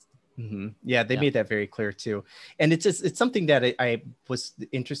definitely Blur. Yeah, they made that very clear too. And it's something that I was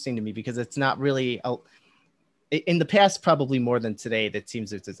interesting to me because it's not really in the past, probably more than today. That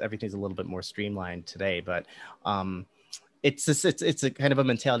seems everything's a little bit more streamlined today, but it's just, it's a kind of a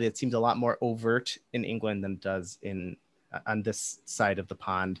mentality that seems a lot more overt in England than it does in on this side of the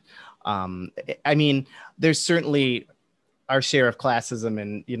pond. I mean, there's certainly our share of classism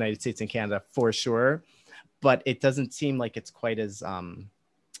in the United States and Canada for sure, but it doesn't seem like it's quite as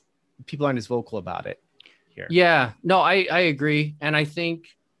people aren't as vocal about it here. Yeah, no, I agree. And I think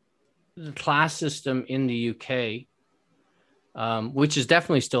the class system in the UK, which is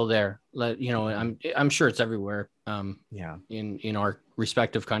definitely still there, you know, I'm sure it's everywhere. In our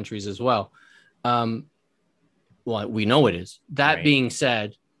respective countries as well. Well, we know it is. That being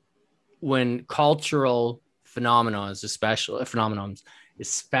said, when cultural phenomenons, especially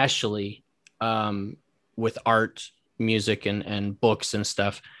with art, music, and books and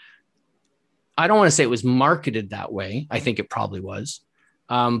stuff, I don't want to say it was marketed that way. I think it probably was,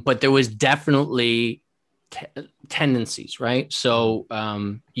 but there was definitely tendencies, right? So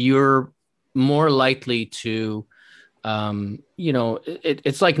you're more likely to, you know,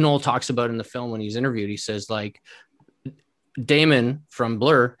 it's like Noel talks about in the film when he's interviewed. He says, like, Damon from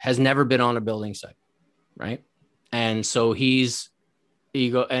Blur has never been on a building site, right? And so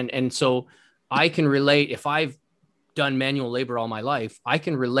and so I can relate. If I've done manual labor all my life, I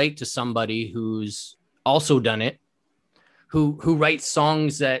can relate to somebody who's also done it, who writes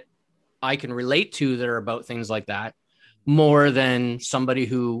songs that I can relate to that are about things like that, more than somebody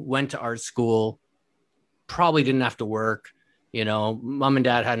who went to art school, probably didn't have to work, you know, mom and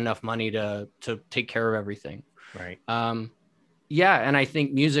dad had enough money to take care of everything. Right. Yeah. And I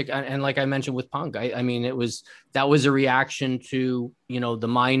think music, and like I mentioned with punk, I mean, that was a reaction to, you know, the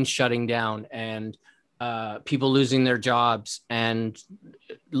mine shutting down and people losing their jobs and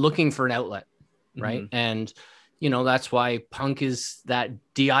looking for an outlet. Right. Mm-hmm. And, you know, that's why punk is that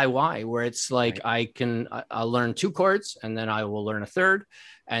DIY where it's like, I'll learn 2 chords and then I will learn a third.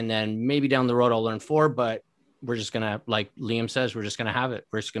 And then maybe down the road, I'll learn 4, but we're just going to, like Liam says, we're just going to have it.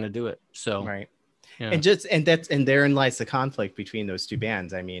 We're just going to do it. So, right. Yeah. And therein lies the conflict between those two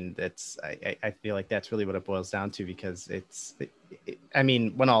bands. I mean, I feel like that's really what it boils down to, because I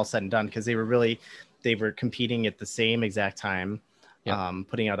mean, when all said and done, because they were competing at the same exact time,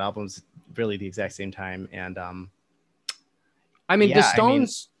 putting out albums really the exact same time. And I mean, the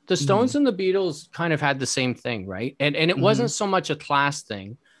Stones and the Beatles kind of had the same thing, right? And it wasn't so much a class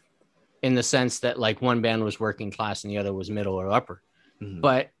thing in the sense that like one band was working class and the other was middle or upper.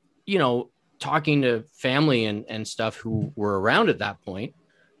 But, you know, talking to family and stuff who were around at that point,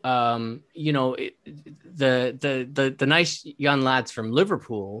 you know, the nice young lads from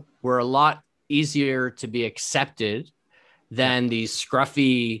Liverpool were a lot easier to be accepted than these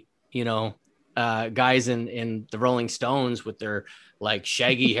scruffy, you know, guys in the Rolling Stones with their like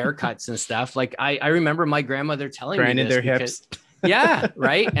shaggy haircuts and stuff. Like I remember my grandmother telling me this their because, hips. Yeah,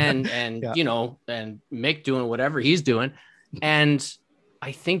 right. And you know, and Mick doing whatever he's doing. And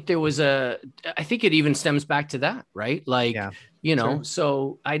I think I think it even stems back to that, right? Like, you know,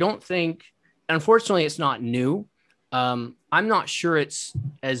 so I don't think, unfortunately, it's not new. I'm not sure it's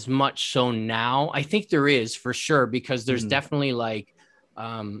as much so now. I think there is for sure, because there's definitely like,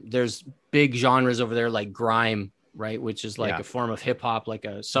 there's big genres over there like grime, right? Which is like a form of hip hop, like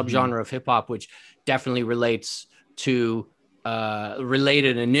a subgenre of hip hop, which definitely relates to,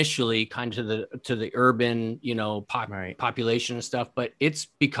 related initially kind of to the urban, you know, population and stuff, but it's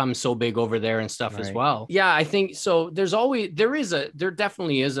become so big over there and stuff as well. Yeah, I think so. There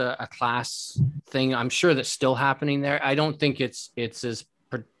definitely is a class thing. I'm sure that's still happening there. I don't think it's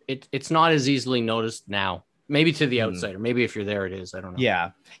not as easily noticed now. Maybe to the outsider. Maybe if you're there, it is. I don't know.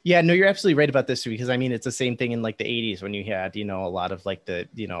 Yeah. No, you're absolutely right about this, because I mean, it's the same thing in like the 80s when you had, you know, a lot of like the,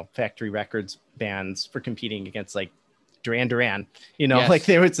 you know, factory records bands for competing against like Duran, you know, like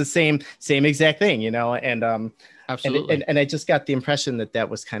there was the same exact thing, you know, and absolutely. And I just got the impression that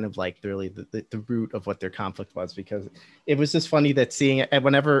was kind of like really the root of what their conflict was, because it was just funny that seeing it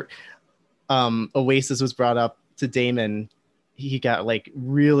whenever Oasis was brought up to Damon, he got like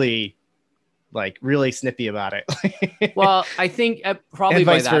really snippy about it. Well, I think probably and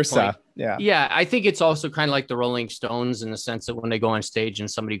by vice that versa. point, Yeah. I think it's also kind of like the Rolling Stones in the sense that when they go on stage and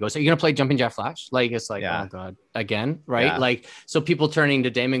somebody goes, "Are you gonna play Jumping Jack Flash?" Like it's like, oh god, again, right? Yeah. Like so, people turning to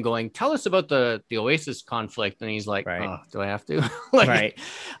Damon going, "Tell us about the Oasis conflict," and he's like, "Oh, do I have to?" Like,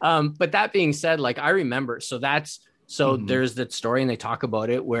 but that being said, like I remember, there's that story, and they talk about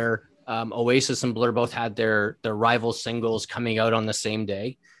it where Oasis and Blur both had their rival singles coming out on the same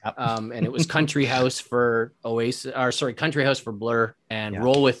day. And it was Country House for Country House for Blur and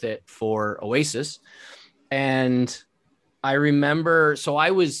Roll With It for Oasis. And I remember, so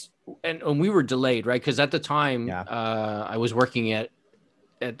I was, and we were delayed, right? Because at the time I was working at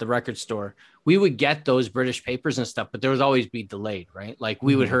the record store we would get those British papers and stuff, but there would always be delayed, right? Like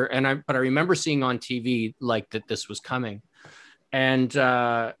we would hear, but I remember seeing on TV like that this was coming, and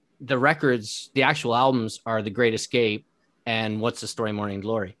the records, the actual albums are The Great Escape and What's the Story, Morning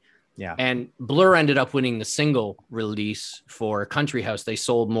Glory. Yeah. And Blur ended up winning the single release for Country House. They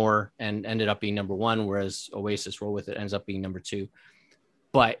sold more and ended up being number one, whereas Oasis Roll With It ends up being number two.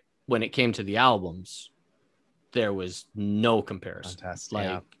 But when it came to the albums, there was no comparison. Fantastic.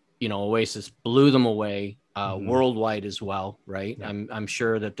 Like, you know, Oasis blew them away worldwide as well, right? Yeah. I'm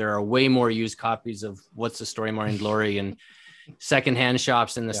sure that there are way more used copies of What's the Story, Morning Glory and secondhand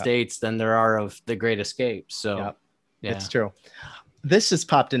shops in the States than there are of The Great Escape. So yeah, it's true. This just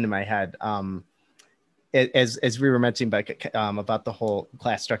popped into my head. As we were mentioning about the whole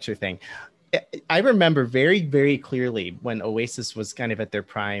class structure thing. I remember very, very clearly when Oasis was kind of at their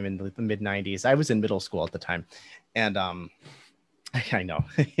prime in the mid 90s. I was in middle school at the time. And I know.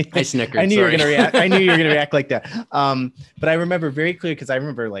 I snickered. I knew you were gonna react. I knew you were gonna react like that. But I remember very clearly because I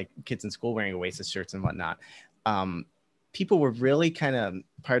remember like kids in school wearing Oasis shirts and whatnot. People were really kind of,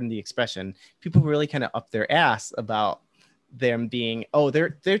 pardon the expression, people were really kind of up their ass about them being,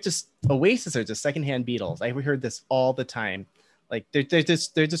 they're just Oasis are just secondhand Beatles. I heard this all the time. Like they're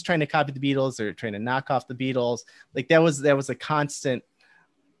just trying to copy the Beatles. They're trying to knock off the Beatles. Like that was a constant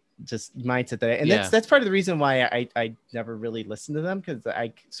just mindset that's part of the reason why I never really listened to them, because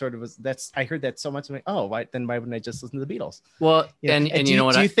I sort of I heard that so much. I'm like, why wouldn't I just listen to the Beatles? Well, and you know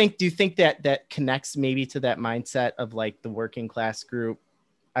what? Do you think that connects maybe to that mindset of like the working class group?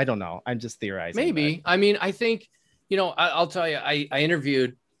 I don't know. I'm just theorizing. Maybe. But. I mean, I think, you know, I'll tell you, I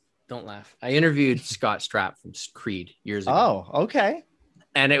interviewed, don't laugh. I interviewed Scott Strapp from Creed years ago. Oh, okay.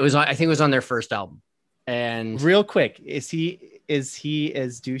 And I think it was on their first album. And real quick, is he as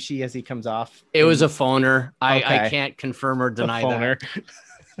douchey as he comes off? It was a phoner. Okay. I can't confirm or deny that.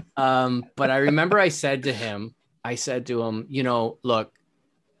 But I remember I said to him, you know, look,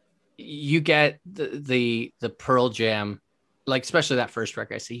 you get the Pearl Jam, like especially that first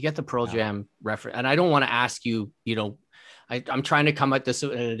record. I said, you get the Pearl Jam reference, and I don't want to ask you, you know, I'm trying to come at this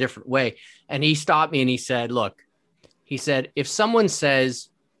in a different way. And he stopped me and he said, look, if someone says,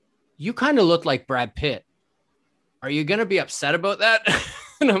 you kind of look like Brad Pitt, are you going to be upset about that?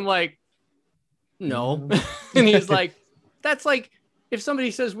 And I'm like, no. And he's like, that's like, if somebody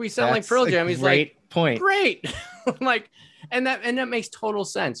says we sound like Pearl Jam, he's like, great. I'm like, and that makes total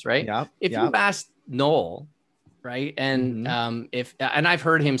sense, right? Yeah. If you asked Noel, right. And and I've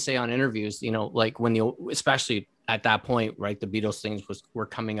heard him say on interviews, you know, like especially at that point, right, the Beatles things were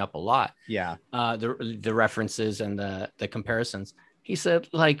coming up a lot. Yeah. The references and the comparisons. He said,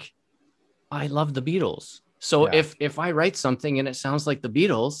 like, I love the Beatles. So if I write something and it sounds like the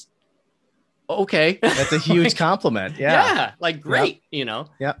Beatles, okay. That's a huge compliment. Yeah. Yeah. Like, great. You know,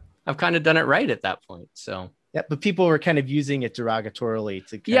 I've kind of done it right at that point. So. Yeah, but people were kind of using it derogatorily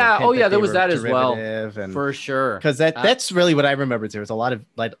to there was that as well, and, for sure. Because that's really what I remember. There was a lot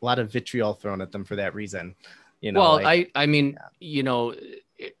of vitriol thrown at them for that reason. You know, well, I mean, you know,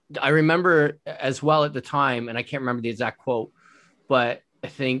 I remember as well at the time, and I can't remember the exact quote, but I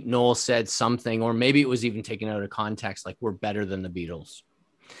think Noel said something, or maybe it was even taken out of context, like, we're better than the Beatles.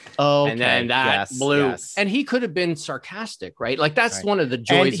 Oh, and then that blew. Yes. And he could have been sarcastic, right? Like that's one of the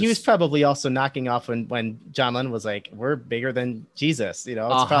joys. And he was probably also knocking off when John Lennon was like, "We're bigger than Jesus." You know,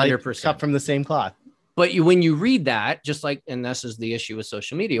 it's 100%. Probably cut from the same cloth. But when you read that, just like, and this is the issue with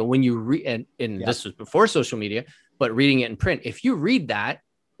social media, when you read, and this was before social media, but reading it in print, if you read that,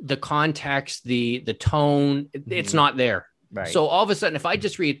 the context, the tone, it's not there. Right. So all of a sudden, if I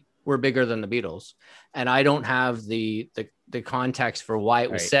just read "We're bigger than the Beatles," and I don't have the context for why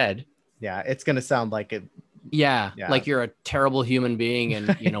it was said, it's going to sound like it. Yeah, like you're a terrible human being,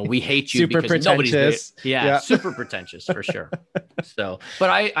 and you know we hate you super because pretentious. Nobody's super pretentious for sure. So, but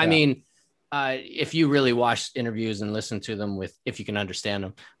I mean, if you really watch interviews and listen to them if you can understand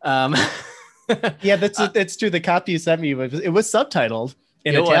them, yeah, that's true. The copy you sent me it was subtitled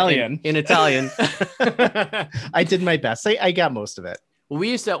in Italian. In Italian, I did my best. I got most of it.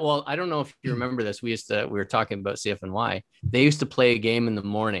 Well, I don't know if you remember this. We were talking about CFNY. They used to play a game in the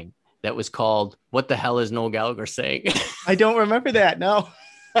morning that was called "What the hell is Noel Gallagher saying?" I don't remember that. No.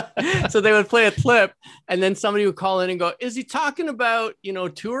 So they would play a clip, and then somebody would call in and go, "Is he talking about, you know,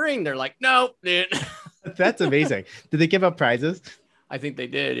 touring?" They're like, "No." That's amazing. Did they give up prizes? I think they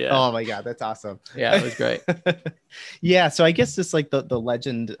did. Yeah. Oh my God, that's awesome. Yeah, it was great. Yeah. So I guess just like the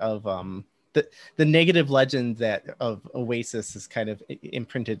legend of the negative legend that of Oasis is kind of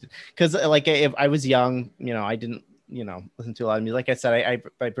imprinted, because like if I was young, you know, I didn't, you know, listen to a lot of music. Like I said,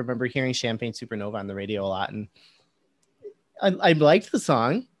 I remember hearing Champagne Supernova on the radio a lot, and I liked the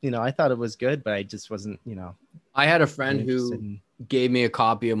song. I thought it was good, but I just wasn't, I had a friend interested who in- gave me a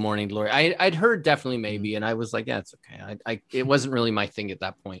copy of Morning Glory. I'd heard Definitely Maybe, and I was like, yeah, it's okay. It wasn't really my thing at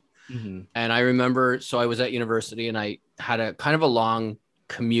that point. Mhm. And I remember, so I was at university and I had a kind of a long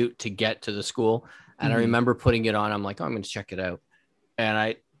commute to get to the school. And I Mhm. remember putting it on. I'm like, oh, I'm going to check it out.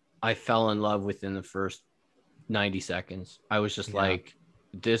 And I fell in love within the first 90 seconds. I was just like,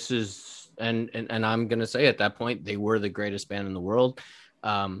 this is, and I'm going to say at that point, they were the greatest band in the world.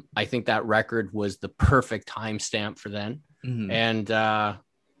 I think that record was the perfect timestamp for then. Mhm. And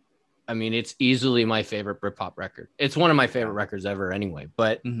I mean, it's easily my favorite Britpop record. It's one of my favorite records ever anyway.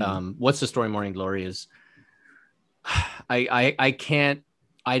 But Mhm. What's the Story, Morning Glory is, I can't,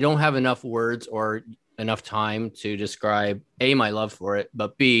 I don't have enough words or enough time to describe A, my love for it,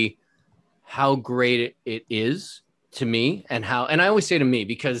 but B, how great it is to me, and I always say to me,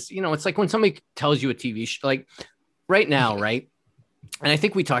 because, it's like when somebody tells you a TV show, like right now, right? And I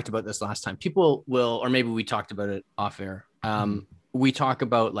think we talked about this last time. People will, or maybe we talked about it off air. We talk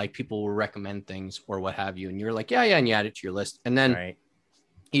about like people will recommend things or what have you. And you're like, yeah. And you add it to your list. And then Right.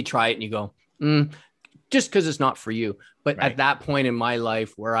 you try it and you go, just because it's not for you. But Right. at that point in my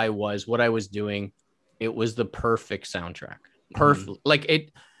life where I was, what I was doing, it was the perfect soundtrack. Perfect. Like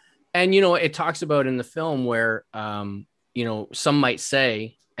it. And, it talks about in the film where, some might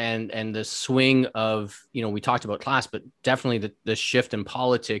say, and the swing of, we talked about class, but definitely the shift in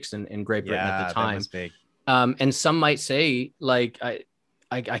politics in Great Britain at the that time. was big. And some might say, like,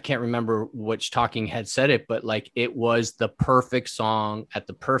 I can't remember which talking head said it, but like it was the perfect song at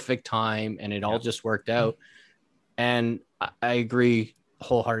the perfect time, and it all just worked out. And I agree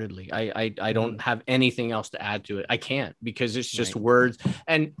wholeheartedly. I don't have anything else to add to it. I can't, because it's just words.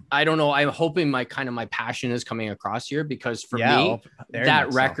 And I don't know. I'm hoping my passion is coming across here, because for me, very that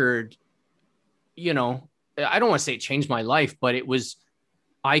much so. record, I don't want to say it changed my life, but it was.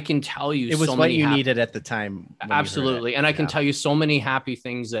 I can tell you It was so what many you needed at the time. when you heard absolutely. it. And I can tell you so many happy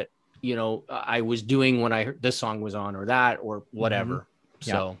things that, I was doing when I heard this song was on, or that, or whatever.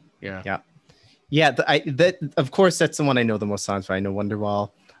 Yeah. So, yeah. That of course, that's the one I know the most songs for. I know Wonderwall,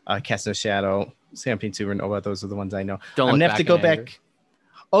 Cast No Shadow, Champagne Supernova. Those are the ones I know. Don't I'm Look gonna have to Back go in back. Anger.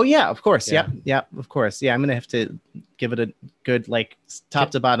 Oh yeah, of course. Yeah. Yeah, of course. Yeah, I'm gonna have to give it a good top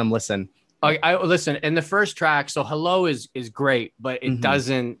to bottom listen. I listen, in the first track. So Hello is great, but it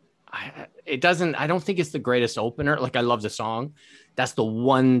doesn't, I don't think it's the greatest opener. Like, I love the song. That's the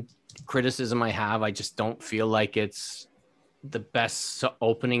one criticism I have. I just don't feel like it's the best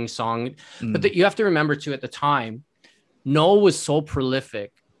opening song. But you have to remember too, at the time, Noel was so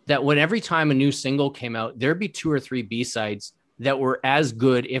prolific that when every time a new single came out, there'd be 2 or 3 B-sides that were as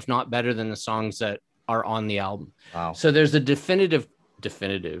good, if not better, than the songs that are on the album. Wow. So there's a definitive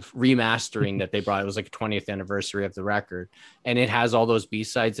remastering that they brought. It was like a 20th anniversary of the record, and it has all those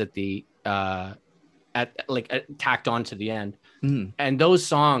B-sides at the tacked on to the end. And those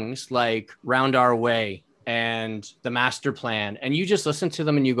songs like Round Our Way and The Master Plan, and you just listen to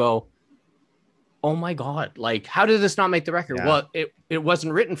them and you go, oh my God, like, how did this not make the record? Well, it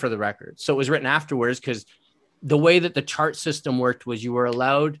wasn't written for the record. So it was written afterwards, because the way that the chart system worked was you were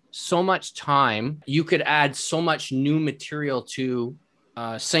allowed so much time, you could add so much new material to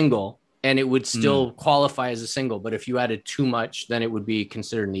a single, and it would still qualify as a single. But if you added too much, then it would be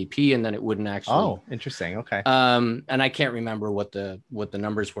considered an EP, and then it wouldn't actually. Oh, interesting. Okay. And I can't remember what the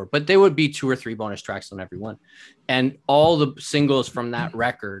numbers were, but there would be 2 or 3 bonus tracks on every one. And all the singles from that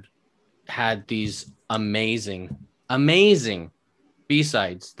record had these amazing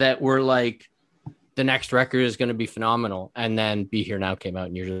B-sides that were like, the next record is going to be phenomenal. And then Be Here Now came out,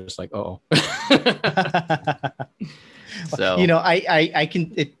 and you're just like, oh. So, I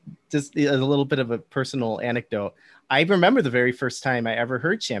can, it just a little bit of a personal anecdote. I remember the very first time I ever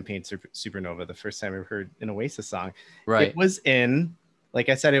heard Champagne Supernova, the first time I ever heard an Oasis song. right. It was like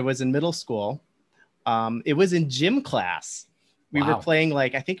I said, it was in middle school. It was in gym class. We were playing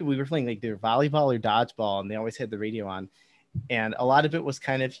like their volleyball or dodgeball, and they always had the radio on. And a lot of it was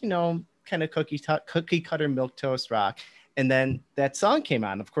kind of cookie cutter milquetoast rock. And then that song came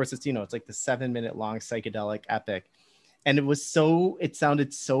on. Of course, it's like the 7-minute long psychedelic epic. And it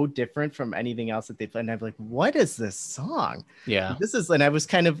sounded so different from anything else that they played. And I'm like, what is this song? Yeah. And I was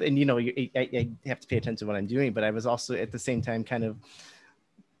kind of, and I have to pay attention to what I'm doing, but I was also at the same time kind of,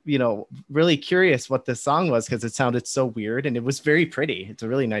 really curious what this song was, because it sounded so weird and it was very pretty. It's a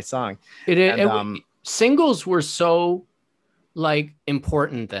really nice song. Singles were so like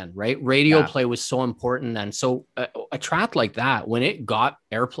important then, right? Radio play was so important then. So a track like that, when it got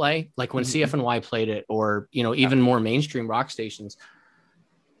airplay, like when CFNY played it, or even more mainstream rock stations,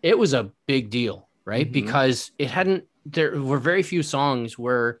 it was a big deal, right? Because it hadn't there were very few songs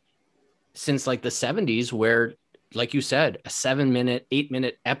where, since like the 70s, where, like you said, a 7-minute,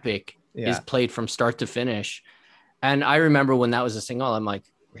 8-minute epic is played from start to finish. And I remember when that was a single, I'm like,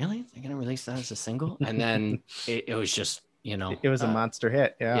 really? They're going to release that as a single? And then it was just, you know, it was a monster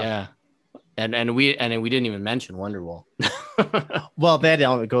hit. Yeah. And we didn't even mention Wonderwall. Well, that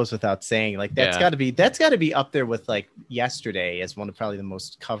element goes without saying. Like that's got to be up there with like Yesterday as one of probably the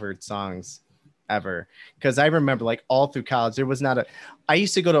most covered songs ever. Because I remember like all through college, there was not I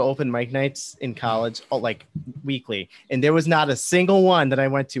used to go to open mic nights in college, like weekly, and there was not a single one that I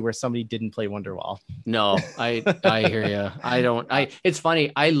went to where somebody didn't play Wonderwall. No, I hear you. It's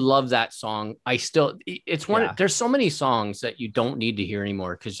funny. I love that song. It's one, there's so many songs that you don't need to hear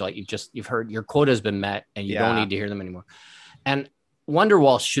anymore. Cause like you've heard, your quota has been met and you don't need to hear them anymore. And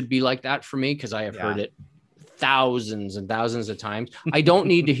Wonderwall should be like that for me. Cause I have heard it thousands and thousands of times. I don't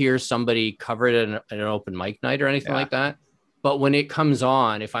need to hear somebody cover it at an open mic night or anything like that. But when it comes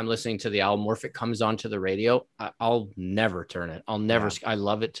on, if I'm listening to the album or if it comes on to the radio, I'll never turn it. I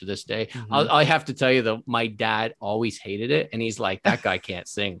love it to this day. Mm-hmm. I have to tell you though, my dad always hated it. And he's like, that guy can't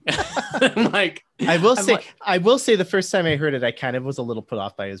sing. I'm like, I will say the first time I heard it, I kind of was a little put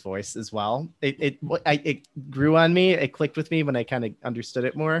off by his voice as well. It grew on me. It clicked with me when I kind of understood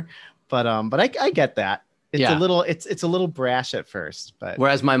it more, but I get that. It's a little brash at first, but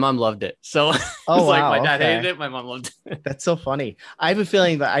whereas my mom loved it. So my dad hated it. My mom loved it. That's so funny. I have a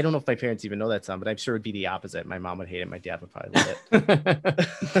feeling that I don't know if my parents even know that song, but I'm sure it'd be the opposite. My mom would hate it. My dad would probably love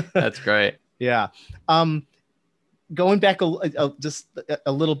it. That's great. Yeah. Going back just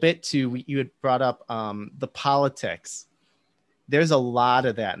a little bit to, you had brought up the politics. There's a lot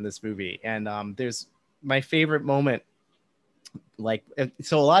of that in this movie. And there's my favorite moment. Like,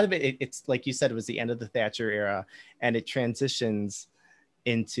 so a lot of it's like you said, it was the end of the Thatcher era and it transitions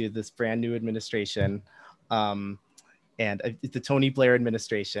into this brand new administration and the Tony Blair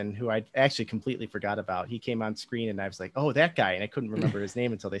administration, who I actually completely forgot about. He came on screen and I was like, oh, that guy. And I couldn't remember his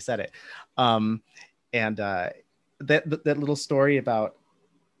name until they said it. That little story about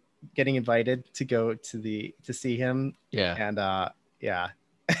getting invited to go to see him. Yeah. And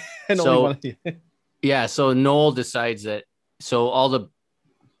and so Noel decides that, so all the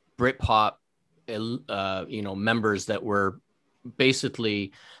Britpop, members that were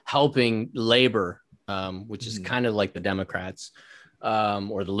basically helping Labor, which is kind of like the Democrats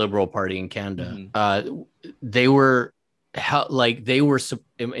or the Liberal Party in Canada, they were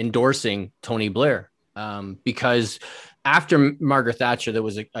endorsing Tony Blair because after Margaret Thatcher, there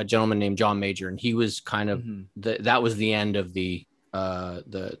was a gentleman named John Major, and he was kind of that was the end of the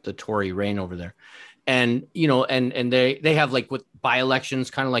Tory reign over there. And, and they have like with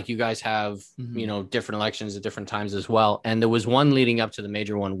by-elections, kind of like you guys have, different elections at different times as well. And there was one leading up to the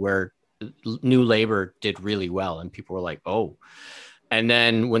major one where New Labour did really well. And people were like, oh. And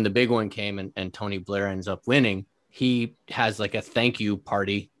then when the big one came and Tony Blair ends up winning, he has like a thank you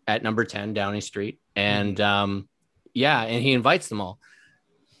party at number 10 Downing Street. And and he invites them all.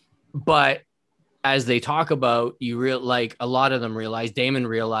 But as they talk about, a lot of them Damon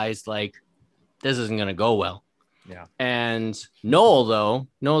realized like, this isn't going to go well. Yeah. And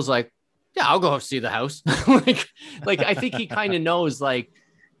Noel's like, yeah, I'll go see the house. like I think he kind of knows like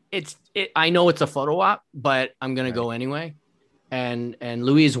I know it's a photo op, but I'm going to go anyway. And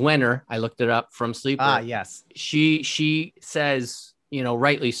Louise Wenner, I looked it up from Sleeper. Yes. She says,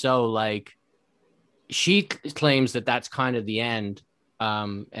 rightly so, like she claims that that's kind of the end.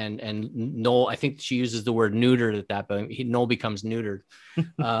 And Noel, I think she uses the word neutered at that, but Noel becomes neutered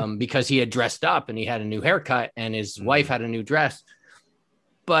because he had dressed up and he had a new haircut and his wife had a new dress.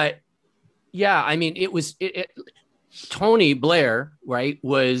 But yeah, I mean, Tony Blair, right,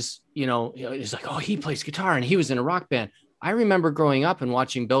 was, it's like, oh, he plays guitar and he was in a rock band. I remember growing up and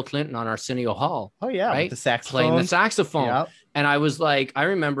watching Bill Clinton on Arsenio Hall. Oh yeah. Right? The saxophone. Playing the saxophone. Yep. And I was like, I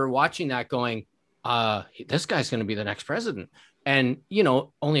remember watching that going, this guy's going to be the next president. And,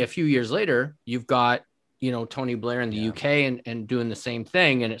 only a few years later, you've got, Tony Blair in the UK and doing the same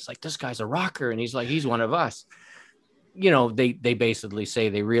thing. And it's like, this guy's a rocker. And he's like, he's one of us. They basically say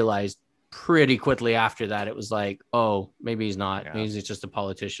they realized pretty quickly after that, it was like, oh, maybe he's not. Yeah. Maybe he's just a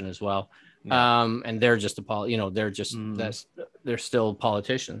politician as well. Yeah. And they're just they're still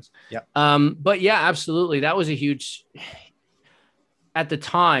politicians. Yeah. But yeah, absolutely. That was a huge, at the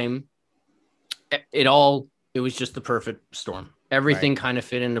time, it was just the perfect storm. Everything kind of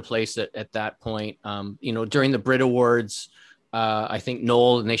fit into place at that point. During the Brit Awards, I think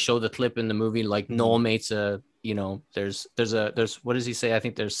Noel, and they show the clip in the movie, like Noel makes there's what does he say? I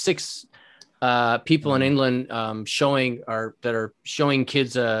think there's 6 people in England showing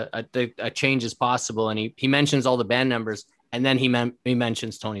kids a change is possible, and he mentions all the band members, and then he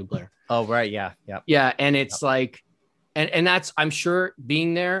mentions Tony Blair. Oh right, yeah, And it's like, and that's, I'm sure,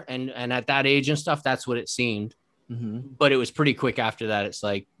 being there and at that age and stuff, that's what it seemed. But it was pretty quick after that. It's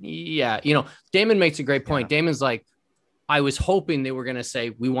like, yeah, Damon makes a great point. Damon's like, I was hoping they were going to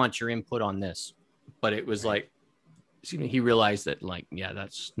say, we want your input on this, but it was like, he realized that, like, yeah,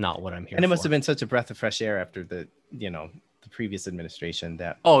 that's not what I'm here. And it must have been such a breath of fresh air after the previous administration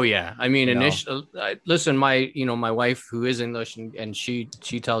that. Oh yeah. I mean, initially, listen, my wife, who is English, and she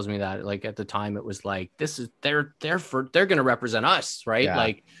tells me that, like, at the time it was like, this is, they're going to represent us.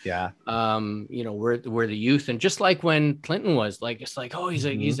 Right. We're the youth. And just like when Clinton was, like, it's like, oh, he's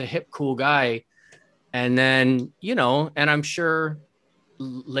a hip, cool guy. And then, and I'm sure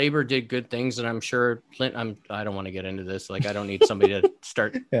Labor did good things, and I'm sure Clinton, I don't want to get into this. Like, I don't need somebody to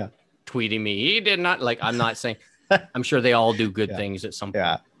start tweeting me. He did not, like, I'm not saying, I'm sure they all do good things at some point.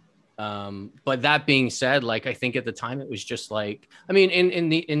 Yeah. But that being said, like, I think at the time it was just like, I mean,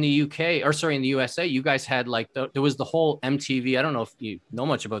 in the UK, or sorry, in the USA, you guys had like there was the whole MTV. I don't know if you know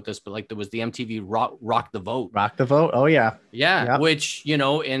much about this, but like there was the MTV Rock the Vote. Rock the Vote. Oh yeah. Yeah. Which,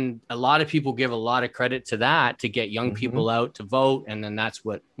 and a lot of people give a lot of credit to that, to get young people out to vote. And then that's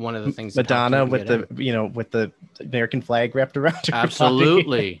what one of the things Madonna with the, with the American flag wrapped around her.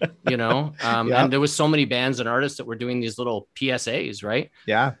 Absolutely. And there was so many bands and artists that were doing these little PSAs, right?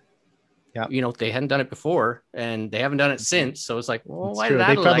 Yeah. Yeah, they hadn't done it before, and they haven't done it since. So it's like, well, why did that?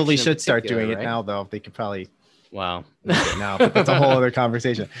 They probably should start doing it now, though. They could probably. Wow. Now, but that's a whole other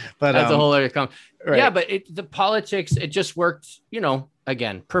conversation. But that's a whole other right. Yeah, but the politics, it just worked.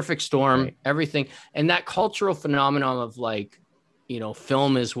 Again, perfect storm, everything, and that cultural phenomenon of, like,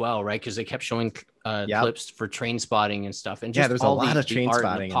 film as well, right? Because they kept showing clips for Train Spotting and stuff, and just there's a lot of Train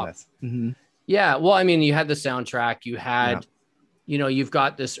Spotting in this. Yeah, well, I mean, you had the soundtrack, you had. You've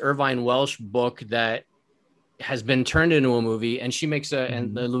got this Irvine Welsh book that has been turned into a movie, and she makes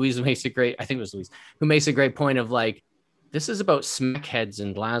and Louise makes a great, I think it was Louise, who makes a great point of, like, this is about smackheads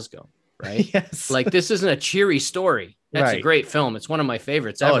in Glasgow, right? Yes. Like, this isn't a cheery story. That's a great film. It's one of my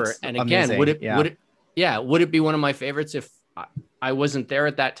favorites ever. And again, amazing. Would it be one of my favorites if I wasn't there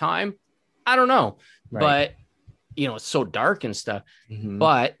at that time? I don't know. Right. But, it's so dark and stuff.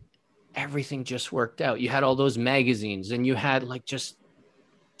 But everything just worked out. You had all those magazines, and you had, like, just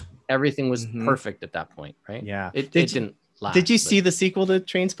everything was perfect at that point, right? Yeah. It didn't last. Did you see the sequel to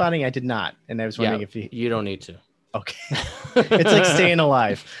Train Spotting? I did not, and I was wondering if you don't need to. Okay. It's like Staying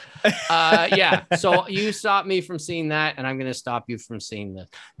Alive. Yeah. So you stopped me from seeing that, and I'm going to stop you from seeing this.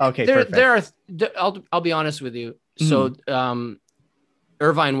 Okay. I'll be honest with you. So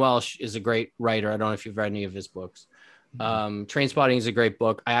Irvine Welsh is a great writer. I don't know if you've read any of his books. Train Spotting is a great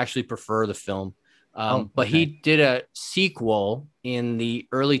book. I actually prefer the film. But he did a sequel in the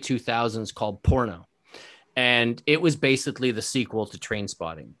early 2000s called Porno. And it was basically the sequel to Train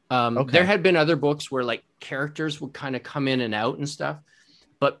Spotting. There had been other books where, like, characters would kind of come in and out and stuff,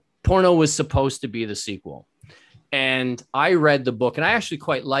 but Porno was supposed to be the sequel. And I read the book, and I actually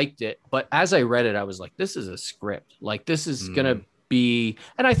quite liked it. But as I read it, I was like, this is a script. Like, this is going to be,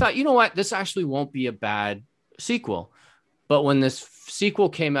 and I thought, you know what, this actually won't be a bad sequel. But when this sequel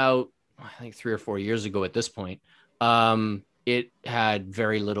came out, I think 3 or 4 years ago at this point, it had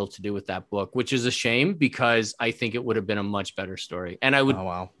very little to do with that book, which is a shame, because I think it would have been a much better story. And I would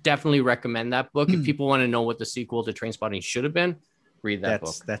definitely recommend that book. If people want to know what the sequel to Train Spotting should have been, read that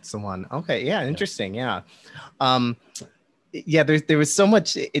book. That's the one. Okay. Yeah. Interesting. Yeah. There was so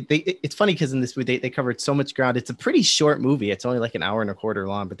much. It's funny because in this movie they covered so much ground. It's a pretty short movie. It's only like an hour and a quarter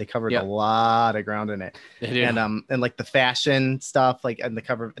long, but they covered a lot of ground in it. And like the fashion stuff, like, and the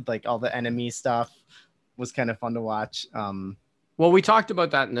cover, like all the enemy stuff was kind of fun to watch. Well, we talked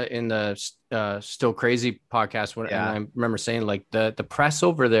about that in the Still Crazy podcast. And I remember saying, like, the press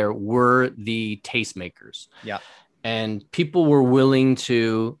over there were the tastemakers. Yeah. And people were willing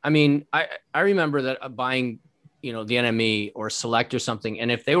to, I mean, I remember that buying, the NME or Select or something.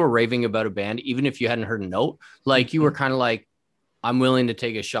 And if they were raving about a band, even if you hadn't heard a note, like, you were kind of like, I'm willing to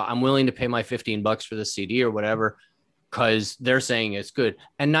take a shot. I'm willing to pay my $15 for the CD or whatever, because they're saying it's good.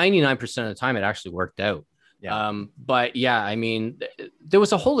 And 99% of the time it actually worked out. Yeah. But yeah, I mean, there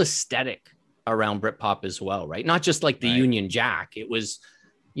was a whole aesthetic around Britpop as well, right? Not just like the Union Jack. It was,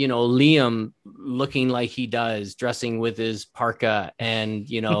 Liam looking like he does, dressing with his parka and,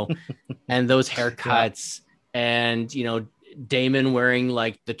 and those haircuts and, Damon wearing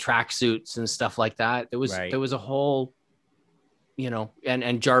like the tracksuits and stuff like that. There was a whole,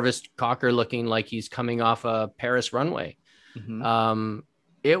 and Jarvis Cocker looking like he's coming off a Paris runway.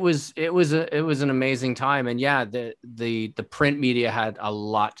 it was an amazing time. And yeah, the print media had a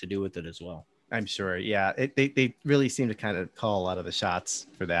lot to do with it as well. I'm sure. Yeah. They really seem to kind of call a lot of the shots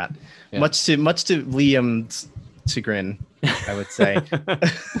for that. Yeah. Much to Liam's chagrin, I would say.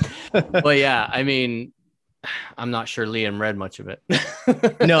 Well, yeah, I mean, I'm not sure Liam read much of it.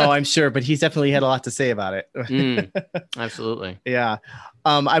 No, I'm sure, but he's definitely had a lot to say about it. Absolutely. Yeah.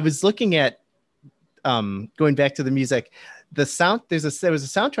 I was looking at going back to the music. There was a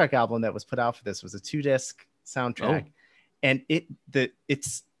soundtrack album that was put out for this. It was a 2-disc soundtrack, and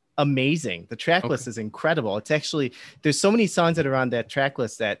it's amazing. The track list is incredible. It's actually, there's so many songs that are on that track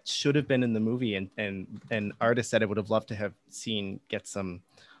list that should have been in the movie, and artists that I would have loved to have seen get some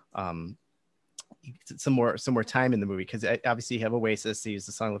more time in the movie, because obviously you have Oasis, they use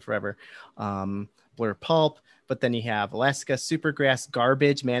the song Live Forever, Blur Pulp, but then you have Alaska, Supergrass,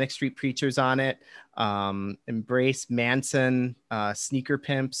 Garbage, Manic Street Preachers on it, Embrace, Manson, Sneaker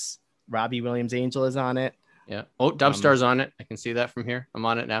Pimps, Robbie Williams Angel is on it. Yeah. Oh, Dubstar's on it. I can see that from here. I'm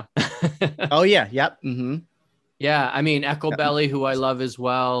on it now. Oh yeah. Yep. Mm-hmm. Yeah. I mean, Echo Belly, who I love as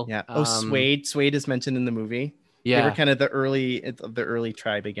well. Yeah. Oh, Suede is mentioned in the movie. Yeah. They were kind of the early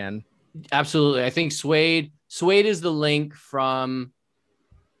tribe again. Absolutely. I think Suede is the link from,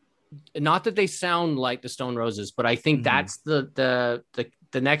 not that they sound like the Stone Roses, but I think that's the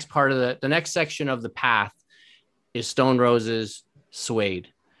next part of the next section of the path is Stone Roses, Suede.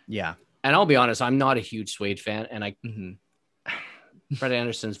 Yeah. And I'll be honest, I'm not a huge Suede fan, and Fred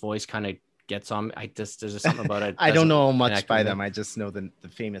Anderson's voice kind of gets on. There's just something about it. I don't know much by them. I just know the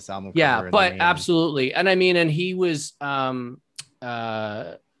famous album. Yeah, but absolutely. And I mean, and he was,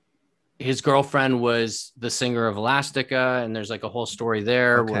 his girlfriend was the singer of Elastica, and there's like a whole story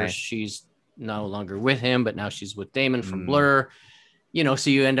there where she's no longer with him, but now she's with Damon from Blur. You know, so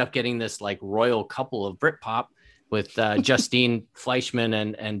you end up getting this like royal couple of Britpop with Justine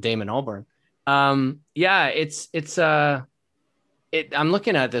Fleischman and Damon Albarn. Yeah, I'm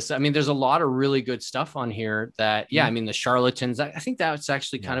looking at this. I mean, there's a lot of really good stuff on here that, I mean, the Charlatans, I think that's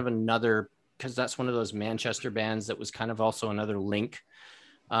actually kind of another, because that's one of those Manchester bands that was kind of also another link.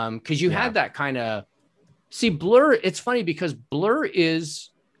 Because you had that kind of, see, Blur, it's funny because Blur is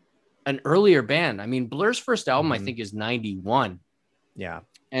an earlier band. I mean, Blur's first album, I think, is 91. Yeah.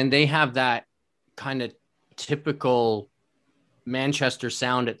 And they have that kind of typical Manchester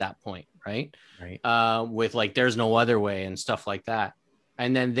sound at that point, right? With like There's No Other Way and stuff like that.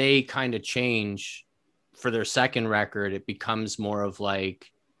 And then they kind of change for their second record. It becomes more of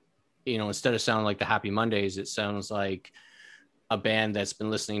like, you know, instead of sounding like the Happy Mondays, it sounds like a band that's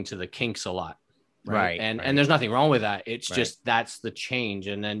been listening to the Kinks a lot. Right. And there's nothing wrong with that. It's just, that's the change.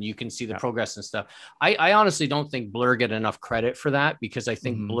 And then you can see the progress and stuff. I honestly don't think Blur get enough credit for that, because I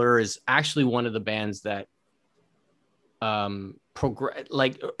think Blur is actually one of the bands that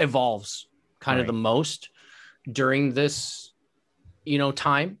evolves kind of the most during this, you know,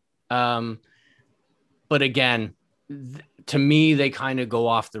 time. But again, to me, they kind of go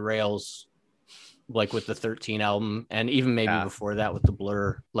off the rails, like with the 13 album, and even maybe before that with the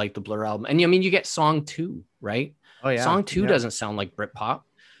Blur album. And I mean, you get Song 2, right? Oh yeah. Song 2 doesn't sound like Britpop.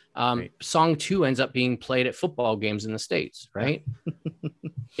 Song 2 ends up being played at football games in the States, right?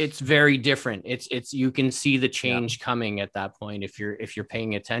 It's very different. It's you can see the change coming at that point if you're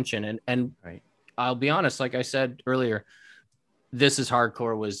paying attention. And I'll be honest, like I said earlier, This Is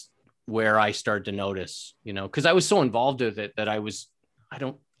Hardcore was where I started to notice, you know, because I was so involved with it that I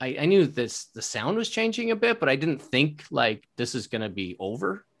knew the sound was changing a bit, but I didn't think like this is going to be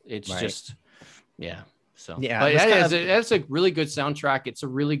over. It's just, So, but it's a really good soundtrack. It's a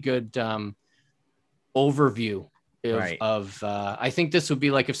really good overview of I think this would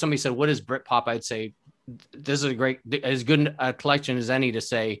be like if somebody said, what is Britpop? I'd say this is as good a collection as any to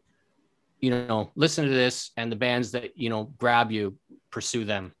say, you know, listen to this and the bands that, you know, grab you, pursue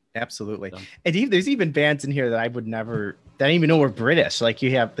them. Absolutely. So. And there's even bands in here that I would never, that I didn't even know were British. Like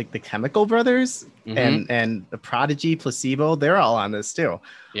you have like the Chemical Brothers and the Prodigy, Placebo. They're all on this too.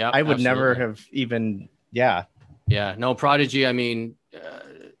 Yeah. I would never have even, Yeah. No, Prodigy. I mean,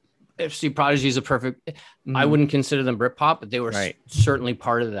 Prodigy is a perfect, I wouldn't consider them Britpop, but they were certainly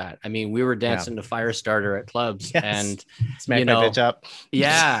part of that. I mean, we were dancing to Firestarter at clubs and smack my bitch up.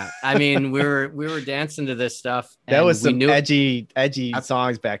 Yeah. I mean, we were dancing to this stuff. That was some edgy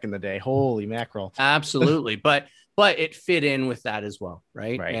songs back in the day. Holy mackerel. Absolutely. But it fit in with that as well.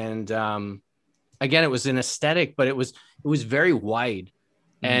 Right. And again, it was an aesthetic, but it was very wide.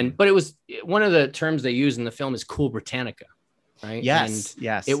 But it was one of the terms they use in the film is Cool Britannica. Right. Yes.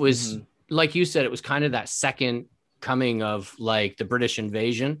 It was like you said, it was kind of that second coming of like the British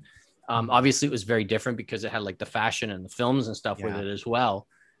invasion. Obviously, it was very different because it had like the fashion and the films and stuff with it as well.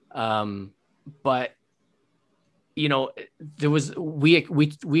 But you know, there was we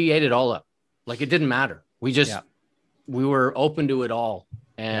ate it all up. Like it didn't matter. We just we were open to it all.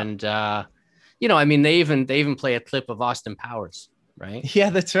 And you know, I mean, they even play a clip of Austin Powers, right? Yeah,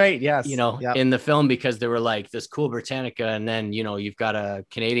 that's right. Yes. You know, in the film, because they were like this cool Britannica, and then you know, you've got a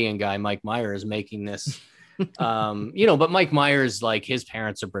Canadian guy, Mike Myers, making this. You know, but Mike Myers, like his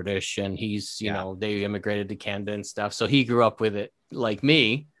parents are British, and he's you know, they immigrated to Canada and stuff, so he grew up with it like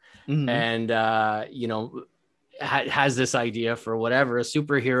me. And you know, has this idea for whatever, a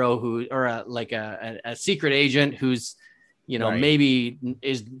superhero who, or a secret agent who's, you know, maybe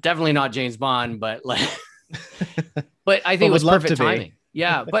is definitely not James Bond, but like but I think it was perfect timing.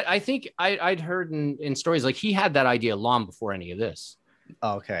 Yeah. But I think I'd heard in stories like he had that idea long before any of this.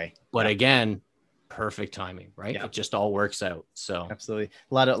 Okay. But again, perfect timing, right? It just all works out. So absolutely.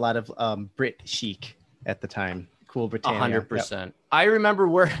 A lot of Brit chic at the time. Cool Britannia. 100%. I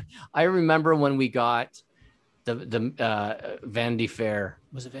remember when we got the Vanity Fair.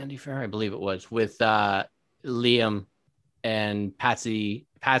 Was it Vanity Fair? I believe it was, with Liam and Patsy,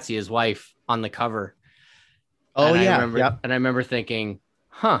 his wife, on the cover. Oh, and yeah. And I remember thinking,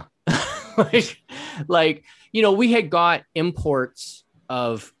 huh, like, you know, we had got imports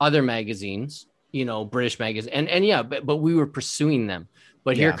of other magazines, you know, British magazines, and yeah, but we were pursuing them.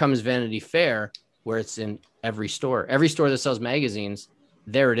 But here comes Vanity Fair, where it's in every store that sells magazines.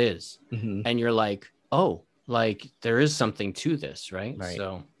 There it is. And you're like, oh, like there is something to this, right?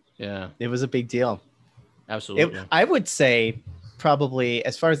 So yeah, it was a big deal. Absolutely. I would say probably,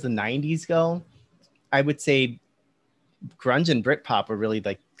 as far as the 90s go, I would say grunge and Britpop were really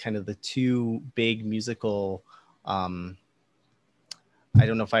like kind of the two big musical, I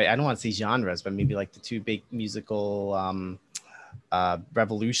don't know if I don't want to say genres, but maybe like the two big musical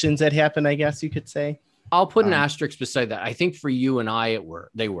revolutions that happened, I guess you could say. I'll put an asterisk beside that. I think for you and I,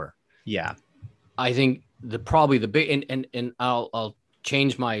 they were. Yeah. I think probably the big, and I'll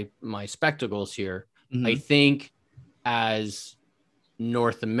change my spectacles here. I think as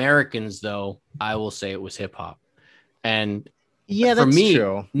North Americans, though, I will say it was hip hop. And yeah, for that's me,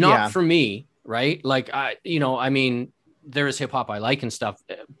 true. Not for me, right? Like I mean, there is hip hop I like and stuff,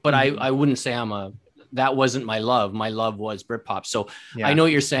 but I wouldn't say that wasn't my love. My love was Britpop. So I know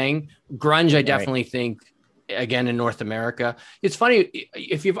what you're saying. Grunge, I definitely think, again, in North America. It's funny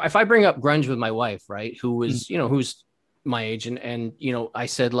if I bring up grunge with my wife, right, who was who's my age, and you know, I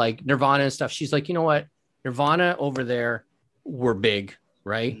said like Nirvana and stuff. She's like, you know what, Nirvana over there were big,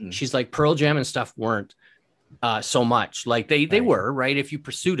 right? She's like, Pearl Jam and stuff weren't so much. Like they were, right, if you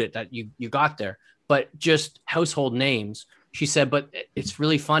pursued it, that you got there, but just household names. She said, but it's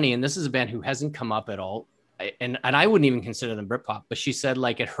really funny, and this is a band who hasn't come up at all, and I wouldn't even consider them Britpop, but she said,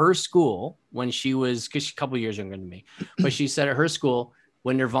 like, at her school, when she was, because she's a couple of years younger than me, but she said at her school,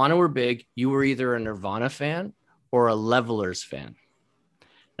 when Nirvana were big, you were either a Nirvana fan or a Levelers fan.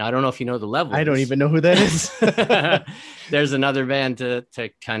 Now, I don't know if you know the Levelers. I don't even know who that is. There's another band to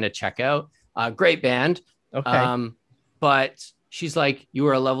kind of check out. Great band. Okay. But she's like, you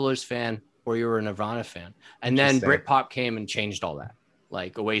were a Levelers fan or you were a Nirvana fan. And then Britpop came and changed all that.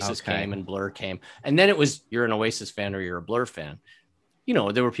 Like Oasis came and Blur came. And then it was, you're an Oasis fan or you're a Blur fan. You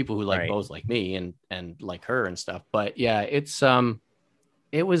know, there were people who like both, like me and like her and stuff. But yeah,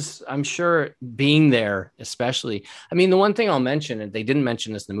 it was, I'm sure, being there, especially. I mean, the one thing I'll mention, and they didn't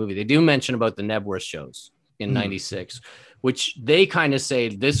mention this in the movie, they do mention about the Nebworth shows in 96, which they kind of say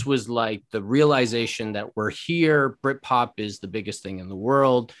this was like the realization that we're here. Britpop is the biggest thing in the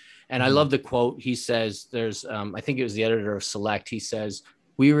world. And I love the quote. He says, there's, I think it was the editor of Select. He says,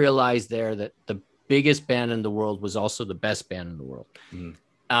 we realized there that the biggest band in the world was also the best band in the world.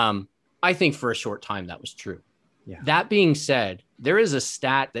 I think for a short time that was true. Yeah. That being said, there is a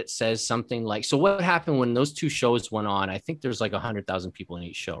stat that says something like, so what happened when those two shows went on? I think there's like 100,000 people in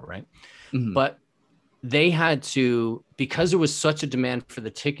each show, right? But they had to, because there was such a demand for the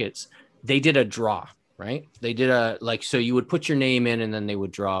tickets, they did a draw, right? They did so you would put your name in and then they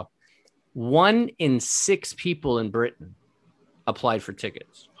would draw. 1 in 6 people in Britain applied for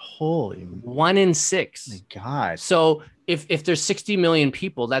tickets. Holy, 1 in 6. My God. So if there's 60 million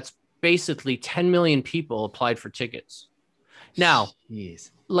people, that's basically 10 million people applied for tickets. Now,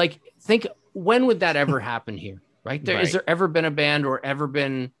 like, think, when would that ever happen here? Right? Is there ever been a band or ever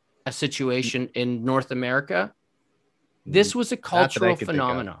been a situation in North America? This was a cultural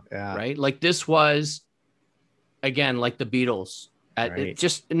phenomenon, right? Like this was, again, like the Beatles.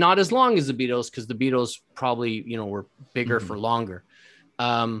 Just not as long as the Beatles, because the Beatles probably, were bigger for longer.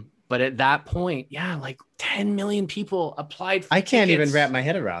 But But at that point, yeah, like 10 million people applied for I can't even tickets. wrap my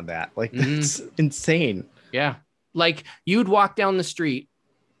head around that. Like, that's insane. Yeah. Like you'd walk down the street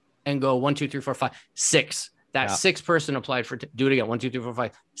and go 1, 2, 3, 4, 5, 6. That sixth person applied for do it again. 1, 2, 3, 4,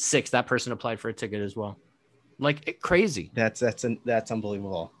 5, 6. That person applied for a ticket as well. Like crazy. That's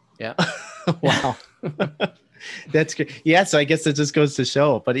unbelievable. Yeah. Wow. That's good. Yeah. So I guess it just goes to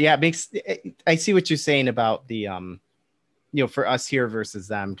show. But yeah, I see what you're saying about the for us here versus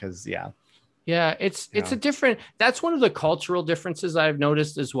them, because yeah, it's a different. That's one of the cultural differences I've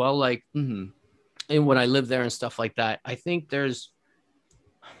noticed as well. Like, and when I live there and stuff like that, I think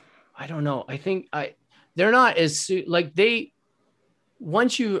I don't know. I think they're not as like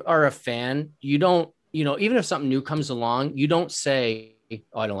once you are a fan, you don't, even if something new comes along, you don't say,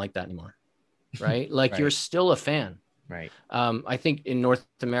 oh, I don't like that anymore. Right. Like you're still a fan. Right. I think in North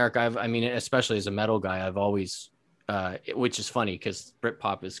America, especially as a metal guy, I've always, which is funny because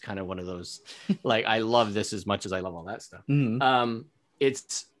Britpop is kind of one of those, like, I love this as much as I love all that stuff.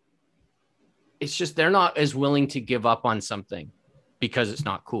 It's just, they're not as willing to give up on something because it's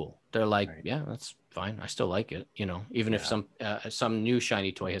not cool. They're like, yeah, that's fine. I still like it. Even if some new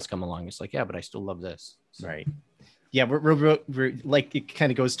shiny toy has come along, it's like, yeah, but I still love this. So. Right. Yeah. We're like, it kind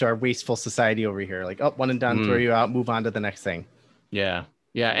of goes to our wasteful society over here. Like, oh, one and done, throw you out, move on to the next thing. Yeah.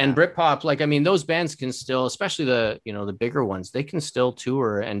 Yeah. And Britpop, like, those bands can still, especially the bigger ones, they can still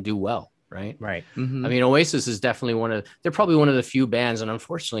tour and do well. Right. Right. Oasis is definitely they're probably one of the few bands. And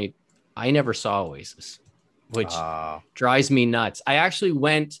unfortunately, I never saw Oasis, which drives me nuts. I actually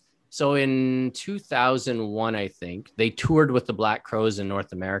went. So in 2001, I think they toured with the Black Crowes in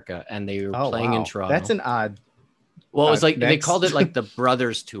North America, and they were playing in Toronto. That's an odd. Well, it was like they called it like the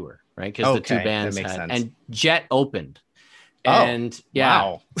Brothers Tour, right? Because the two bands had, sense. And Jet opened. And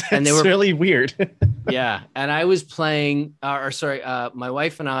wow. And they were really weird. Yeah. And I was playing, my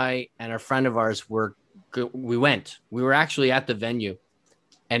wife and I and a friend of ours we were actually at the venue,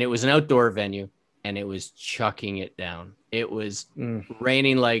 and it was an outdoor venue, and it was chucking it down. It was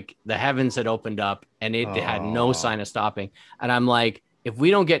raining, like the heavens had opened up, and it had no sign of stopping. And I'm like, if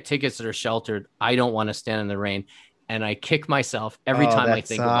we don't get tickets that are sheltered, I don't want to stand in the rain. And I kick myself every time I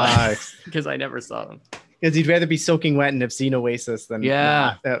think about it because I never saw them. Because you'd rather be soaking wet and have seen Oasis than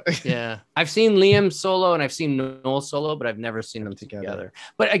yeah. I've seen Liam solo and I've seen Noel solo, but I've never seen them together.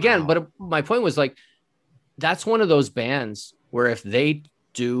 But again, my point was like, that's one of those bands where if they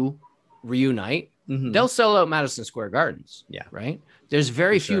do reunite, they'll sell out Madison Square Gardens. Yeah. Right. There's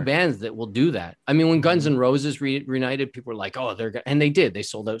very few bands that will do that. When Guns N' Roses reunited, people were like, oh, and they did. They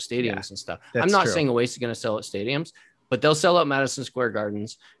sold out stadiums and stuff. I'm not saying Oasis is going to sell out stadiums, but they'll sell out Madison Square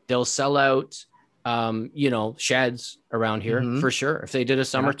Gardens. They'll sell out, sheds around here for sure. If they did a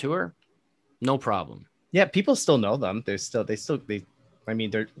summer tour, no problem. Yeah. People still know them. Their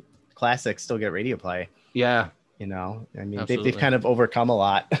classics still get radio play. Yeah. They've kind of overcome a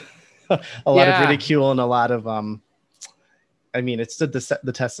lot. A lot of ridicule and a lot of it stood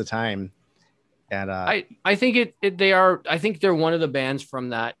the test of time. And I think I think they're one of the bands from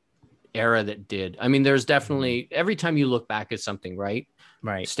that era that did. There's definitely every time you look back at something, right?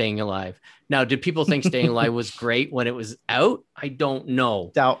 Staying Alive. Now, did people think Staying Alive was great when it was out? I don't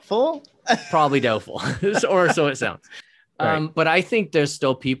know. Doubtful. Probably doubtful. Or so it sounds. But I think there's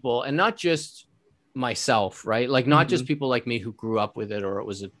still people, and not just myself, right? Like not just people like me who grew up with it, or it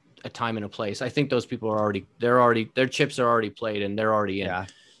was a time and a place. I think those people are their chips are already played and they're already in. Yeah.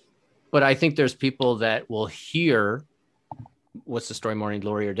 But I think there's people that will hear What's the Story, Morning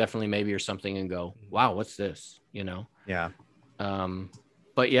Glory, or Definitely Maybe or something and go, wow, what's this? Yeah.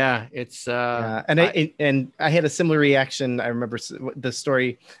 But yeah, it's and I had a similar reaction. I remember the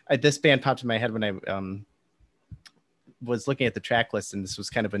story. This band popped in my head when I was looking at the track list, and this was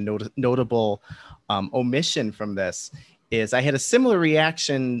kind of a notable omission from this. Is I had a similar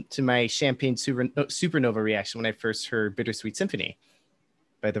reaction to my Champagne Supernova reaction when I first heard Bittersweet Symphony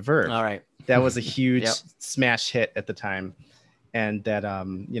by The Verve. All right. That was a huge smash hit at the time. And that,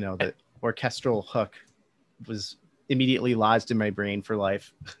 the orchestral hook was immediately lodged in my brain for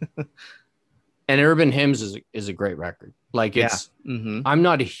life. And Urban Hymns is a great record. Like I'm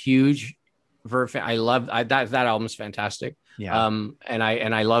not a huge Verve fan. I love that album's fantastic. Yeah. And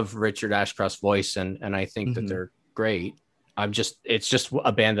I love Richard Ashcroft's voice, and I think that they're great. It's just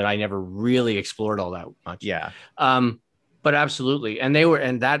a band that I never really explored all that much. Yeah. But absolutely. And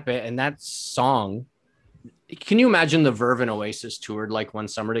that song, can you imagine the Verve and Oasis toured like one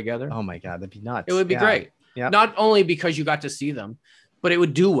summer together? Oh my God, that'd be nuts. It would be great. Yeah. Not only because you got to see them, but it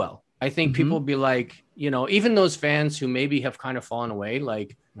would do well. I think people would be like, even those fans who maybe have kind of fallen away,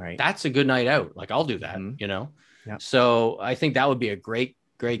 like that's a good night out. Like I'll do that, Yeah. So I think that would be a great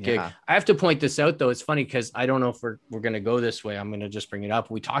Great gig. Yeah. I have to point this out though. It's funny because I don't know if we're going to go this way. I'm going to just bring it up.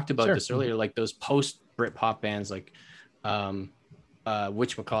 We talked about Sure. this earlier, like those post Britpop bands like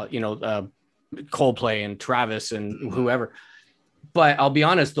whatchamacallit, Coldplay and Travis and whoever. But I'll be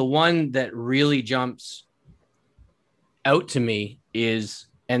honest, the one that really jumps out to me is,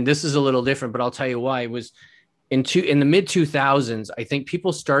 and this is a little different, but I'll tell you why, it was in the mid 2000s. I think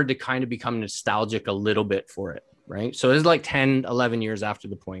people started to kind of become nostalgic a little bit for it. Right. So it was like 10, 11 years after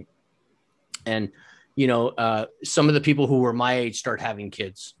the point. And, some of the people who were my age start having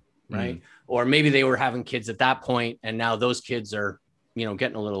kids. Right. Or maybe they were having kids at that point, and now those kids are,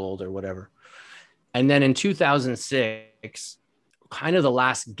 getting a little older, whatever. And then in 2006, kind of the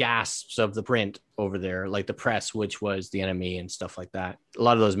last gasps of the print over there, like the press, which was the NME and stuff like that. A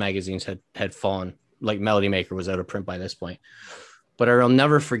lot of those magazines had fallen, like Melody Maker was out of print by this point. But I'll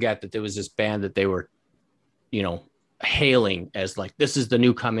never forget that there was this band that they were, hailing as like, this is the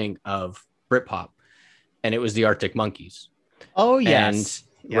new coming of Britpop. And it was the Arctic Monkeys. Oh, yes.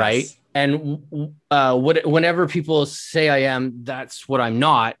 And, right. And whenever people say I am, that's what I'm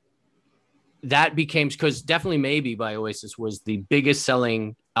not. That became, because Definitely Maybe by Oasis was the biggest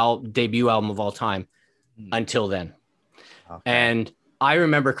selling debut album of all time until then. Okay. And I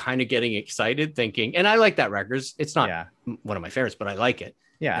remember kind of getting excited thinking, and I like that record. It's not one of my favorites, but I like it.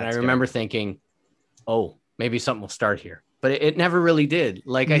 Yeah. And I remember thinking, oh, maybe something will start here, but it never really did.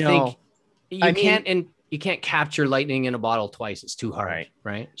 Like, I think you can't capture lightning in a bottle twice. It's too hard.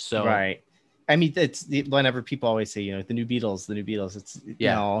 Right. So, right. I mean, it's whenever people always say, the new Beatles, it's,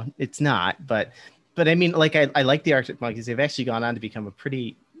 it's not, but I mean, like, I like the Arctic Monkeys. They've actually gone on to become a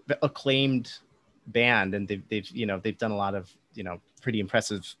pretty acclaimed band, and they've done a lot of, pretty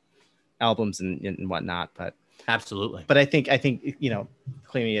impressive albums and whatnot, but absolutely. But I think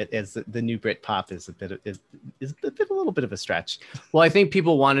claiming it as the new Britpop is a little bit of a stretch. Well, I think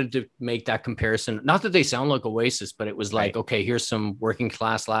people wanted to make that comparison. Not that they sound like Oasis, but it was like, okay, here's some working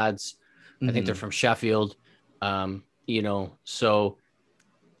class lads. I think they're from Sheffield, so,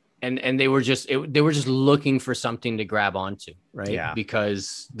 and they were just looking for something to grab onto, right? Yeah.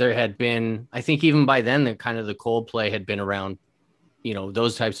 Because there had been, I think even by then, the Coldplay had been around,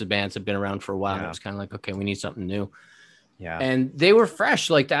 those types of bands had been around for a while. Yeah. It was kind of like, okay, we need something new. Yeah. And they were fresh,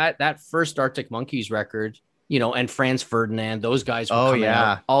 like that first Arctic Monkeys record, and Franz Ferdinand, those guys were coming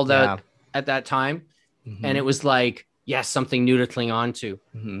out all that at that time. Mm-hmm. And it was like, yes, something new to cling on to.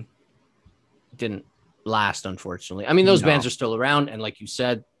 Mm-hmm. Didn't last, unfortunately. I mean, those bands are still around, and like you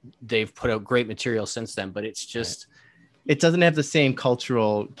said, they've put out great material since then, but it's just it doesn't have the same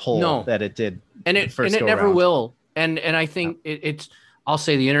cultural pull that it did, and it never will. And I think it's I'll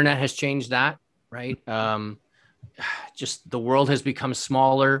say the internet has changed that, right? Just the world has become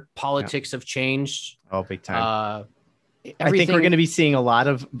smaller, politics have changed. Oh, big time. I think we're going to be seeing a lot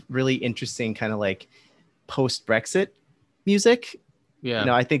of really interesting kind of like post-Brexit music.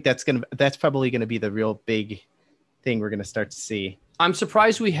 Yeah. I think that's probably going to be the real big thing we're going to start to see. I'm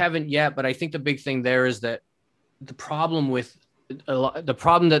surprised we haven't yet, but I think the big thing there is that the problem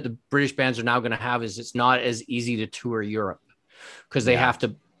that the British bands are now going to have is it's not as easy to tour Europe because they have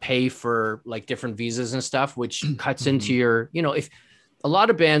to pay for like different visas and stuff, which cuts into your, if a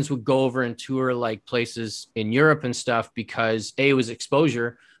lot of bands would go over and tour like places in Europe and stuff because it was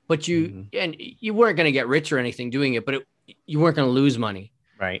exposure, but you weren't going to get rich or anything doing it, but you weren't going to lose money.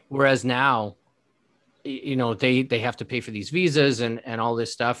 Right. Whereas now, they have to pay for these visas and all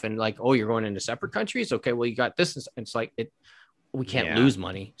this stuff. And like, oh, you're going into separate countries. Okay. Well, you got this. It's like, we can't lose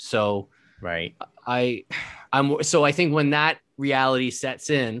money. So right. So I think when that reality sets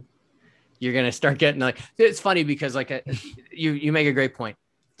in, you're going to start getting like, it's funny because like you make a great point.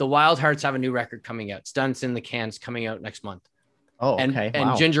 The Wild Hearts have a new record coming out. It's done. It's in the cans, coming out next month. Oh, okay.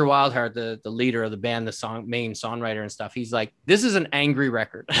 And Ginger Wildheart, the leader of the band, main songwriter and stuff, he's like, this is an angry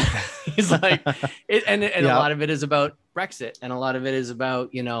record. He's like, and a lot of it is about Brexit, and a lot of it is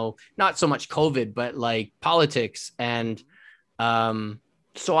about, not so much COVID, but like politics. And so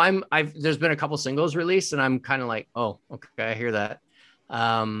there's been a couple singles released, and I'm kind of like, oh, okay, I hear that.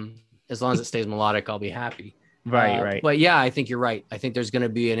 As long as it stays melodic, I'll be happy. Right. But yeah, I think you're right. I think there's going to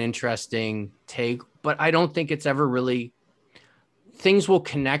be an interesting take, but I don't think it's ever really. Things will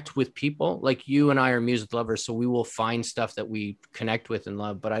connect with people. Like you and I are music lovers, so we will find stuff that we connect with and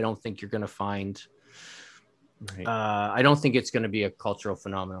love, but I don't think you're going to find, I don't think it's going to be a cultural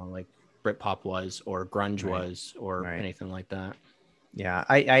phenomenon like Britpop was, or grunge was, or anything like that. Yeah.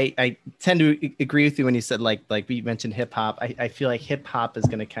 I tend to agree with you when you said, like we mentioned hip hop. I feel like hip hop is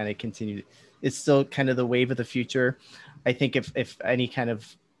going to kind of continue. It's still kind of the wave of the future. I think if any kind of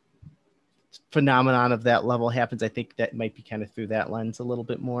phenomenon of that level happens, I think that might be kind of through that lens a little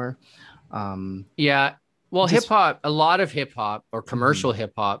bit more. Yeah. Well, Just- hip hop, a lot of hip hop or commercial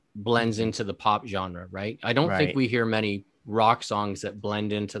hip hop blends into the pop genre, right? I don't think Right. we hear many rock songs that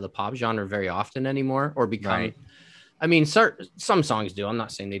blend into the pop genre very often anymore or become. Right. I mean, some songs do. I'm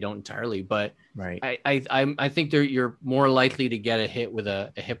not saying they don't entirely, but Right. I think you're more likely to get a hit with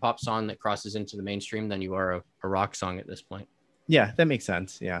a hip hop song that crosses into the mainstream than you are a rock song at this point. Yeah, that makes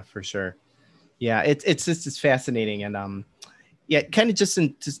sense. Yeah, for sure. Yeah, it's just it's fascinating, and yeah, kind of just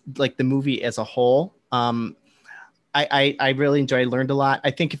like the movie as a whole. I really enjoyed. Learned a lot. I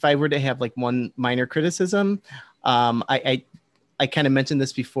think if I were to have like one minor criticism, I kind of mentioned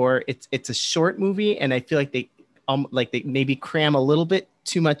this before. It's a short movie, and I feel like they maybe cram a little bit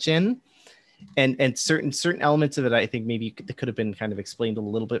too much in, and certain elements of it, I think maybe they could have been kind of explained a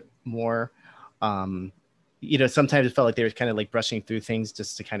little bit more. Sometimes it felt like they were kind of like brushing through things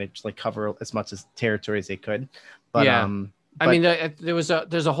just to kind of like cover as much as territory as they could. But yeah. I mean, there's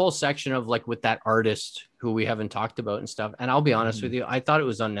a whole section of like with that artist who we haven't talked about and stuff. And I'll be honest with you, I thought it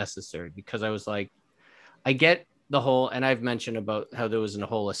was unnecessary because I was like, I get the whole, and I've mentioned about how there was a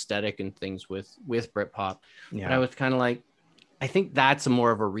whole aesthetic and things with Britpop. Yeah. And I was kind of like, I think that's more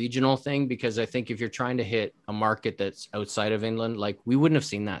of a regional thing because I think if you're trying to hit a market that's outside of England, like we wouldn't have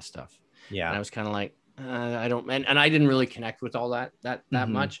seen that stuff. Yeah. And I was kind of like, I don't, and I didn't really connect with all that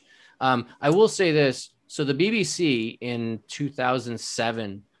much. I will say this. So the BBC in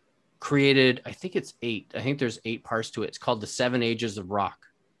 2007 created, I think there's 8 parts to it. It's called The 7 Ages of Rock.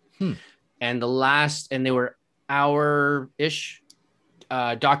 And they were hour-ish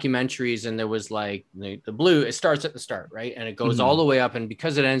documentaries. And there was like the blue, it starts at the start, right? And it goes all the way up. And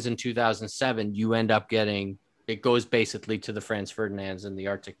because it ends in 2007, you end up getting, it goes basically to the Franz Ferdinands and the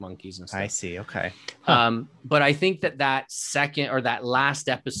Arctic Monkeys and stuff. I see. Okay. But I think that second or that last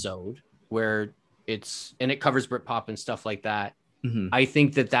episode where it covers Britpop and stuff like that. I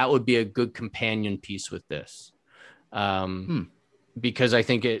think that would be a good companion piece with this. Because I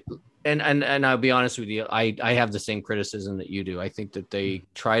think it, and I'll be honest with you, I have the same criticism that you do. I think that they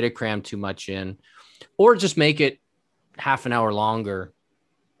try to cram too much in or just make it half an hour longer.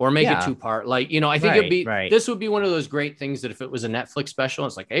 Or make it 2-part. Like, I think it'd be, this would be one of those great things that if it was a Netflix special,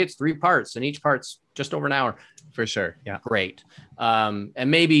 it's like, hey, it's 3 parts and each part's just over an hour. For sure. Yeah. Great. And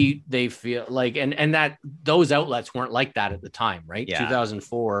maybe they feel like, and that those outlets weren't like that at the time, right? Yeah.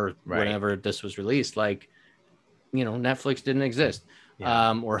 2004, whenever this was released, like, Netflix didn't exist.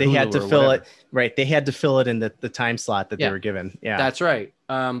 Yeah. Or they Hulu had to or fill whatever. it. Right. They had to fill it in the time slot that they were given. Yeah. That's right.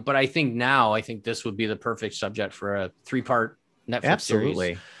 But I think this would be the perfect subject for a 3-part Netflix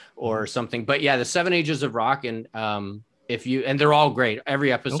series or something. But yeah, the 7 Ages of Rock, and and they're all great.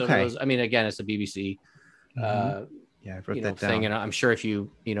 Every episode of those. I mean, again, it's a BBC I wrote that down. thing, and I'm sure if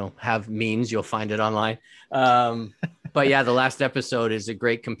you have means, you'll find it online. But yeah, the last episode is a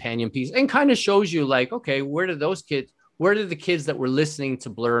great companion piece and kind of shows you like, okay, where did the kids that were listening to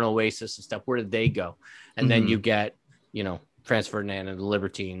Blur and Oasis and stuff, where did they go? And then you get, Franz Ferdinand and the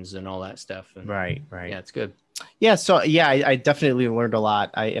Libertines and all that stuff. And, right. Yeah, it's good. Yeah. So yeah, I definitely learned a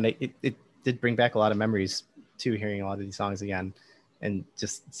lot. It did bring back a lot of memories too, hearing a lot of these songs again and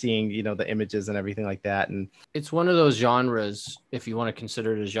just seeing, the images and everything like that. And it's one of those genres, if you want to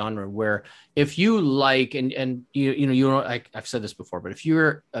consider it a genre, where if you like, and I've said this before, but if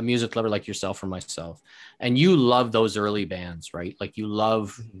you're a music lover like yourself or myself, and you love those early bands, right? Like you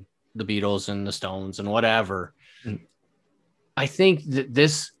love the Beatles and the Stones and whatever. I think that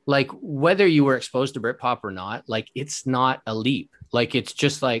this, like, whether you were exposed to Britpop or not, like, it's not a leap. Like, it's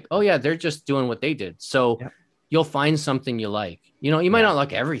just like, oh yeah, they're just doing what they did. So you'll find something you like. You might not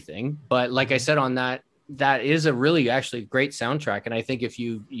like everything, but like I said on that is a really actually great soundtrack. And I think if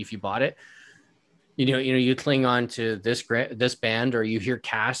you bought it, you cling on to this band, or you hear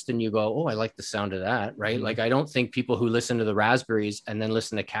Cast and you go, oh, I like the sound of that, right? Like, I don't think people who listen to the Raspberries and then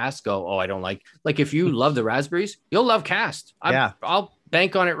listen to Cast go, oh, I don't like if you love the Raspberries, you'll love Cast. I'll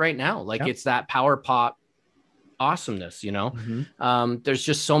bank on it right now. Like it's that power pop awesomeness, there's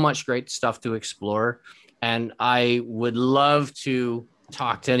just so much great stuff to explore. And I would love to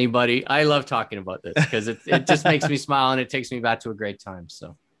talk to anybody. I love talking about this because it just makes me smile and it takes me back to a great time.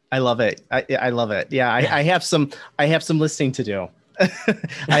 So I love it. I love it. Yeah. I have some listening to do.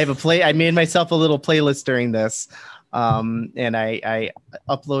 I made myself a little playlist during this. And I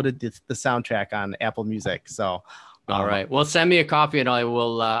uploaded the soundtrack on Apple Music. So, all right. Well, send me a copy and I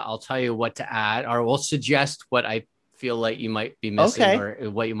will, I'll tell you what to add, or we'll suggest what I feel like you might be missing or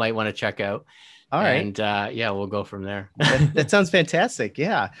what you might want to check out. All right. And we'll go from there. that sounds fantastic.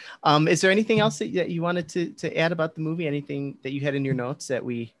 Yeah. Is there anything else that you wanted to add about the movie? Anything that you had in your notes that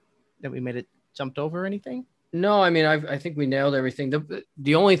we that we might have jumped over or anything? No, I mean, I think we nailed everything.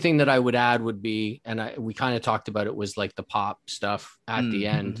 The only thing that I would add would be, and we kind of talked about it, was like the pop stuff at the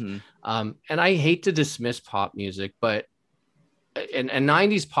end. And I hate to dismiss pop music, but and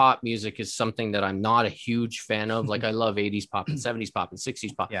 90s pop music is something that I'm not a huge fan of. Like I love 80s pop and 70s pop and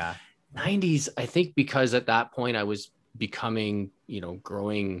 60s pop. Yeah. 90s, I think because at that point I was becoming,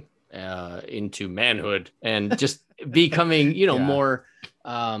 growing into manhood and just becoming, more,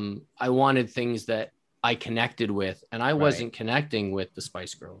 I wanted things that I connected with, and I wasn't connecting with the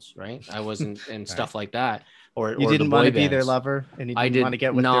Spice Girls, right? I wasn't, and stuff like that. Or you didn't want to be their lover, and you didn't want to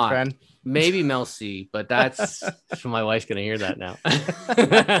get with their friend. Maybe Mel C, but that's my wife's gonna hear that now.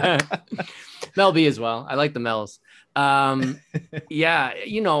 Mel B as well. I like the Mels. Yeah,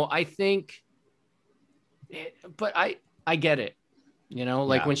 I think, but I get it.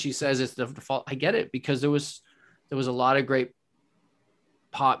 When she says it's the default, I get it, because there was a lot of great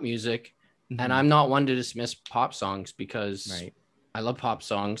pop music. And I'm not one to dismiss pop songs, because I love pop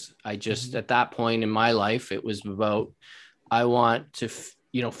songs. I just, at that point in my life, it was about, I want to,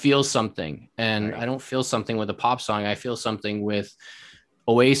 feel something. And I don't feel something with a pop song. I feel something with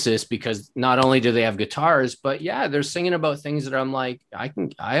Oasis, because not only do they have guitars, but they're singing about things that I'm like,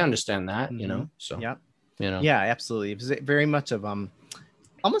 I understand that, so, yeah, absolutely. It was very much of,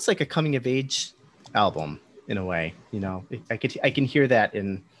 almost like a coming of age album in a way, I can hear that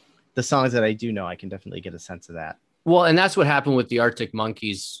in the songs that I do know. I can definitely get a sense of that. Well, and that's what happened with the Arctic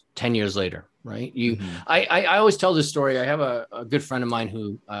Monkeys 10 years later, right? I always tell this story. I have a good friend of mine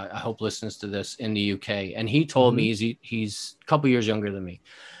who I hope listens to this in the UK. And he told me he's a couple years younger than me.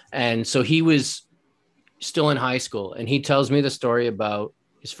 And so he was still in high school. And he tells me the story about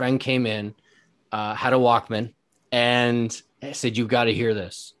his friend came in, had a Walkman, and said, "You've got to hear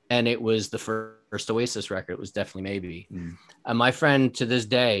this." And it was the first Oasis record. It was Definitely Maybe. And my friend, to this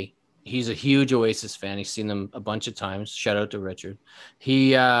day, he's a huge Oasis fan. He's seen them a bunch of times. Shout out to Richard.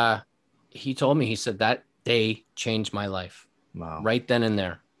 He told me, he said, that day changed my life. Wow. Right then and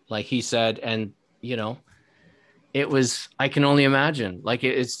there. Like he said, and it was, I can only imagine, like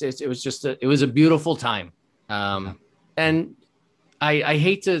it was just it was a beautiful time. And I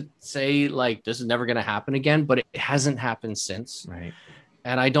hate to say like this is never going to happen again, but it hasn't happened since. Right.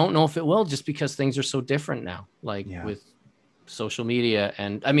 And I don't know if it will, just because things are so different now, like with social media.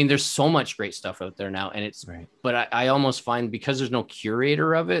 And I mean, there's so much great stuff out there now, and it's, but I almost find, because there's no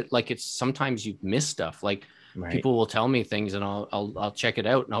curator of it, like it's sometimes you miss stuff. Like people will tell me things and I'll check it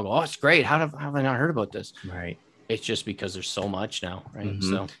out and I'll go, oh, it's great. How have I not heard about this? Right. It's just because there's so much now. Right.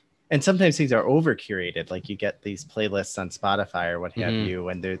 So, and sometimes things are over curated. Like you get these playlists on Spotify or what have you,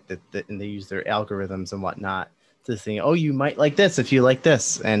 and they use their algorithms and whatnot to think, oh, you might like this if you like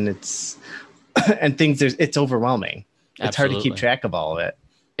this. And it's, and it's overwhelming. It's hard to keep track of all of it.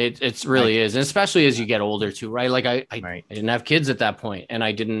 It really is. And especially as you get older too, right? Like I didn't have kids at that point, and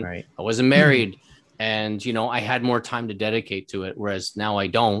I wasn't married, and, I had more time to dedicate to it. Whereas now I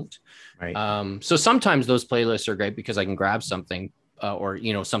don't. Right. So sometimes those playlists are great because I can grab something or,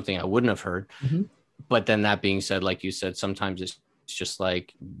 something I wouldn't have heard. But then that being said, like you said, sometimes it's just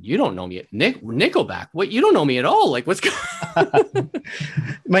like, you don't know me. Nickelback. What? You don't know me at all. Like what's going on?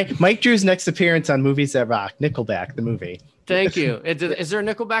 Mike Drew's next appearance on Movies That Rock, Nickelback, the movie. Thank you. Is there a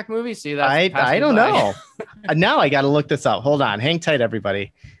Nickelback movie? See, that's I don't know. Now I got to look this up. Hold on. Hang tight,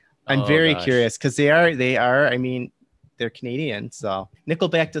 everybody. I'm very curious because they are, I mean, they're Canadian. So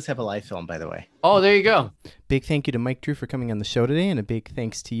Nickelback does have a live film, by the way. Oh, there you go. Big thank you to Mike Drew for coming on the show today, and a big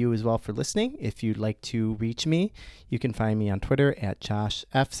thanks to you as well for listening. If you'd like to reach me, you can find me on Twitter at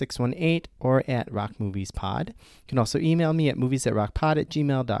JoshF618 or at RockMoviesPod. You can also email me at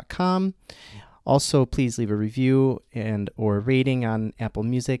moviesthatrockpod@gmail.com. Also, please leave a review and or rating on Apple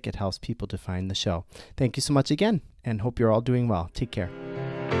Music. It helps people to find the show. Thank you so much again, and hope you're all doing well. Take care.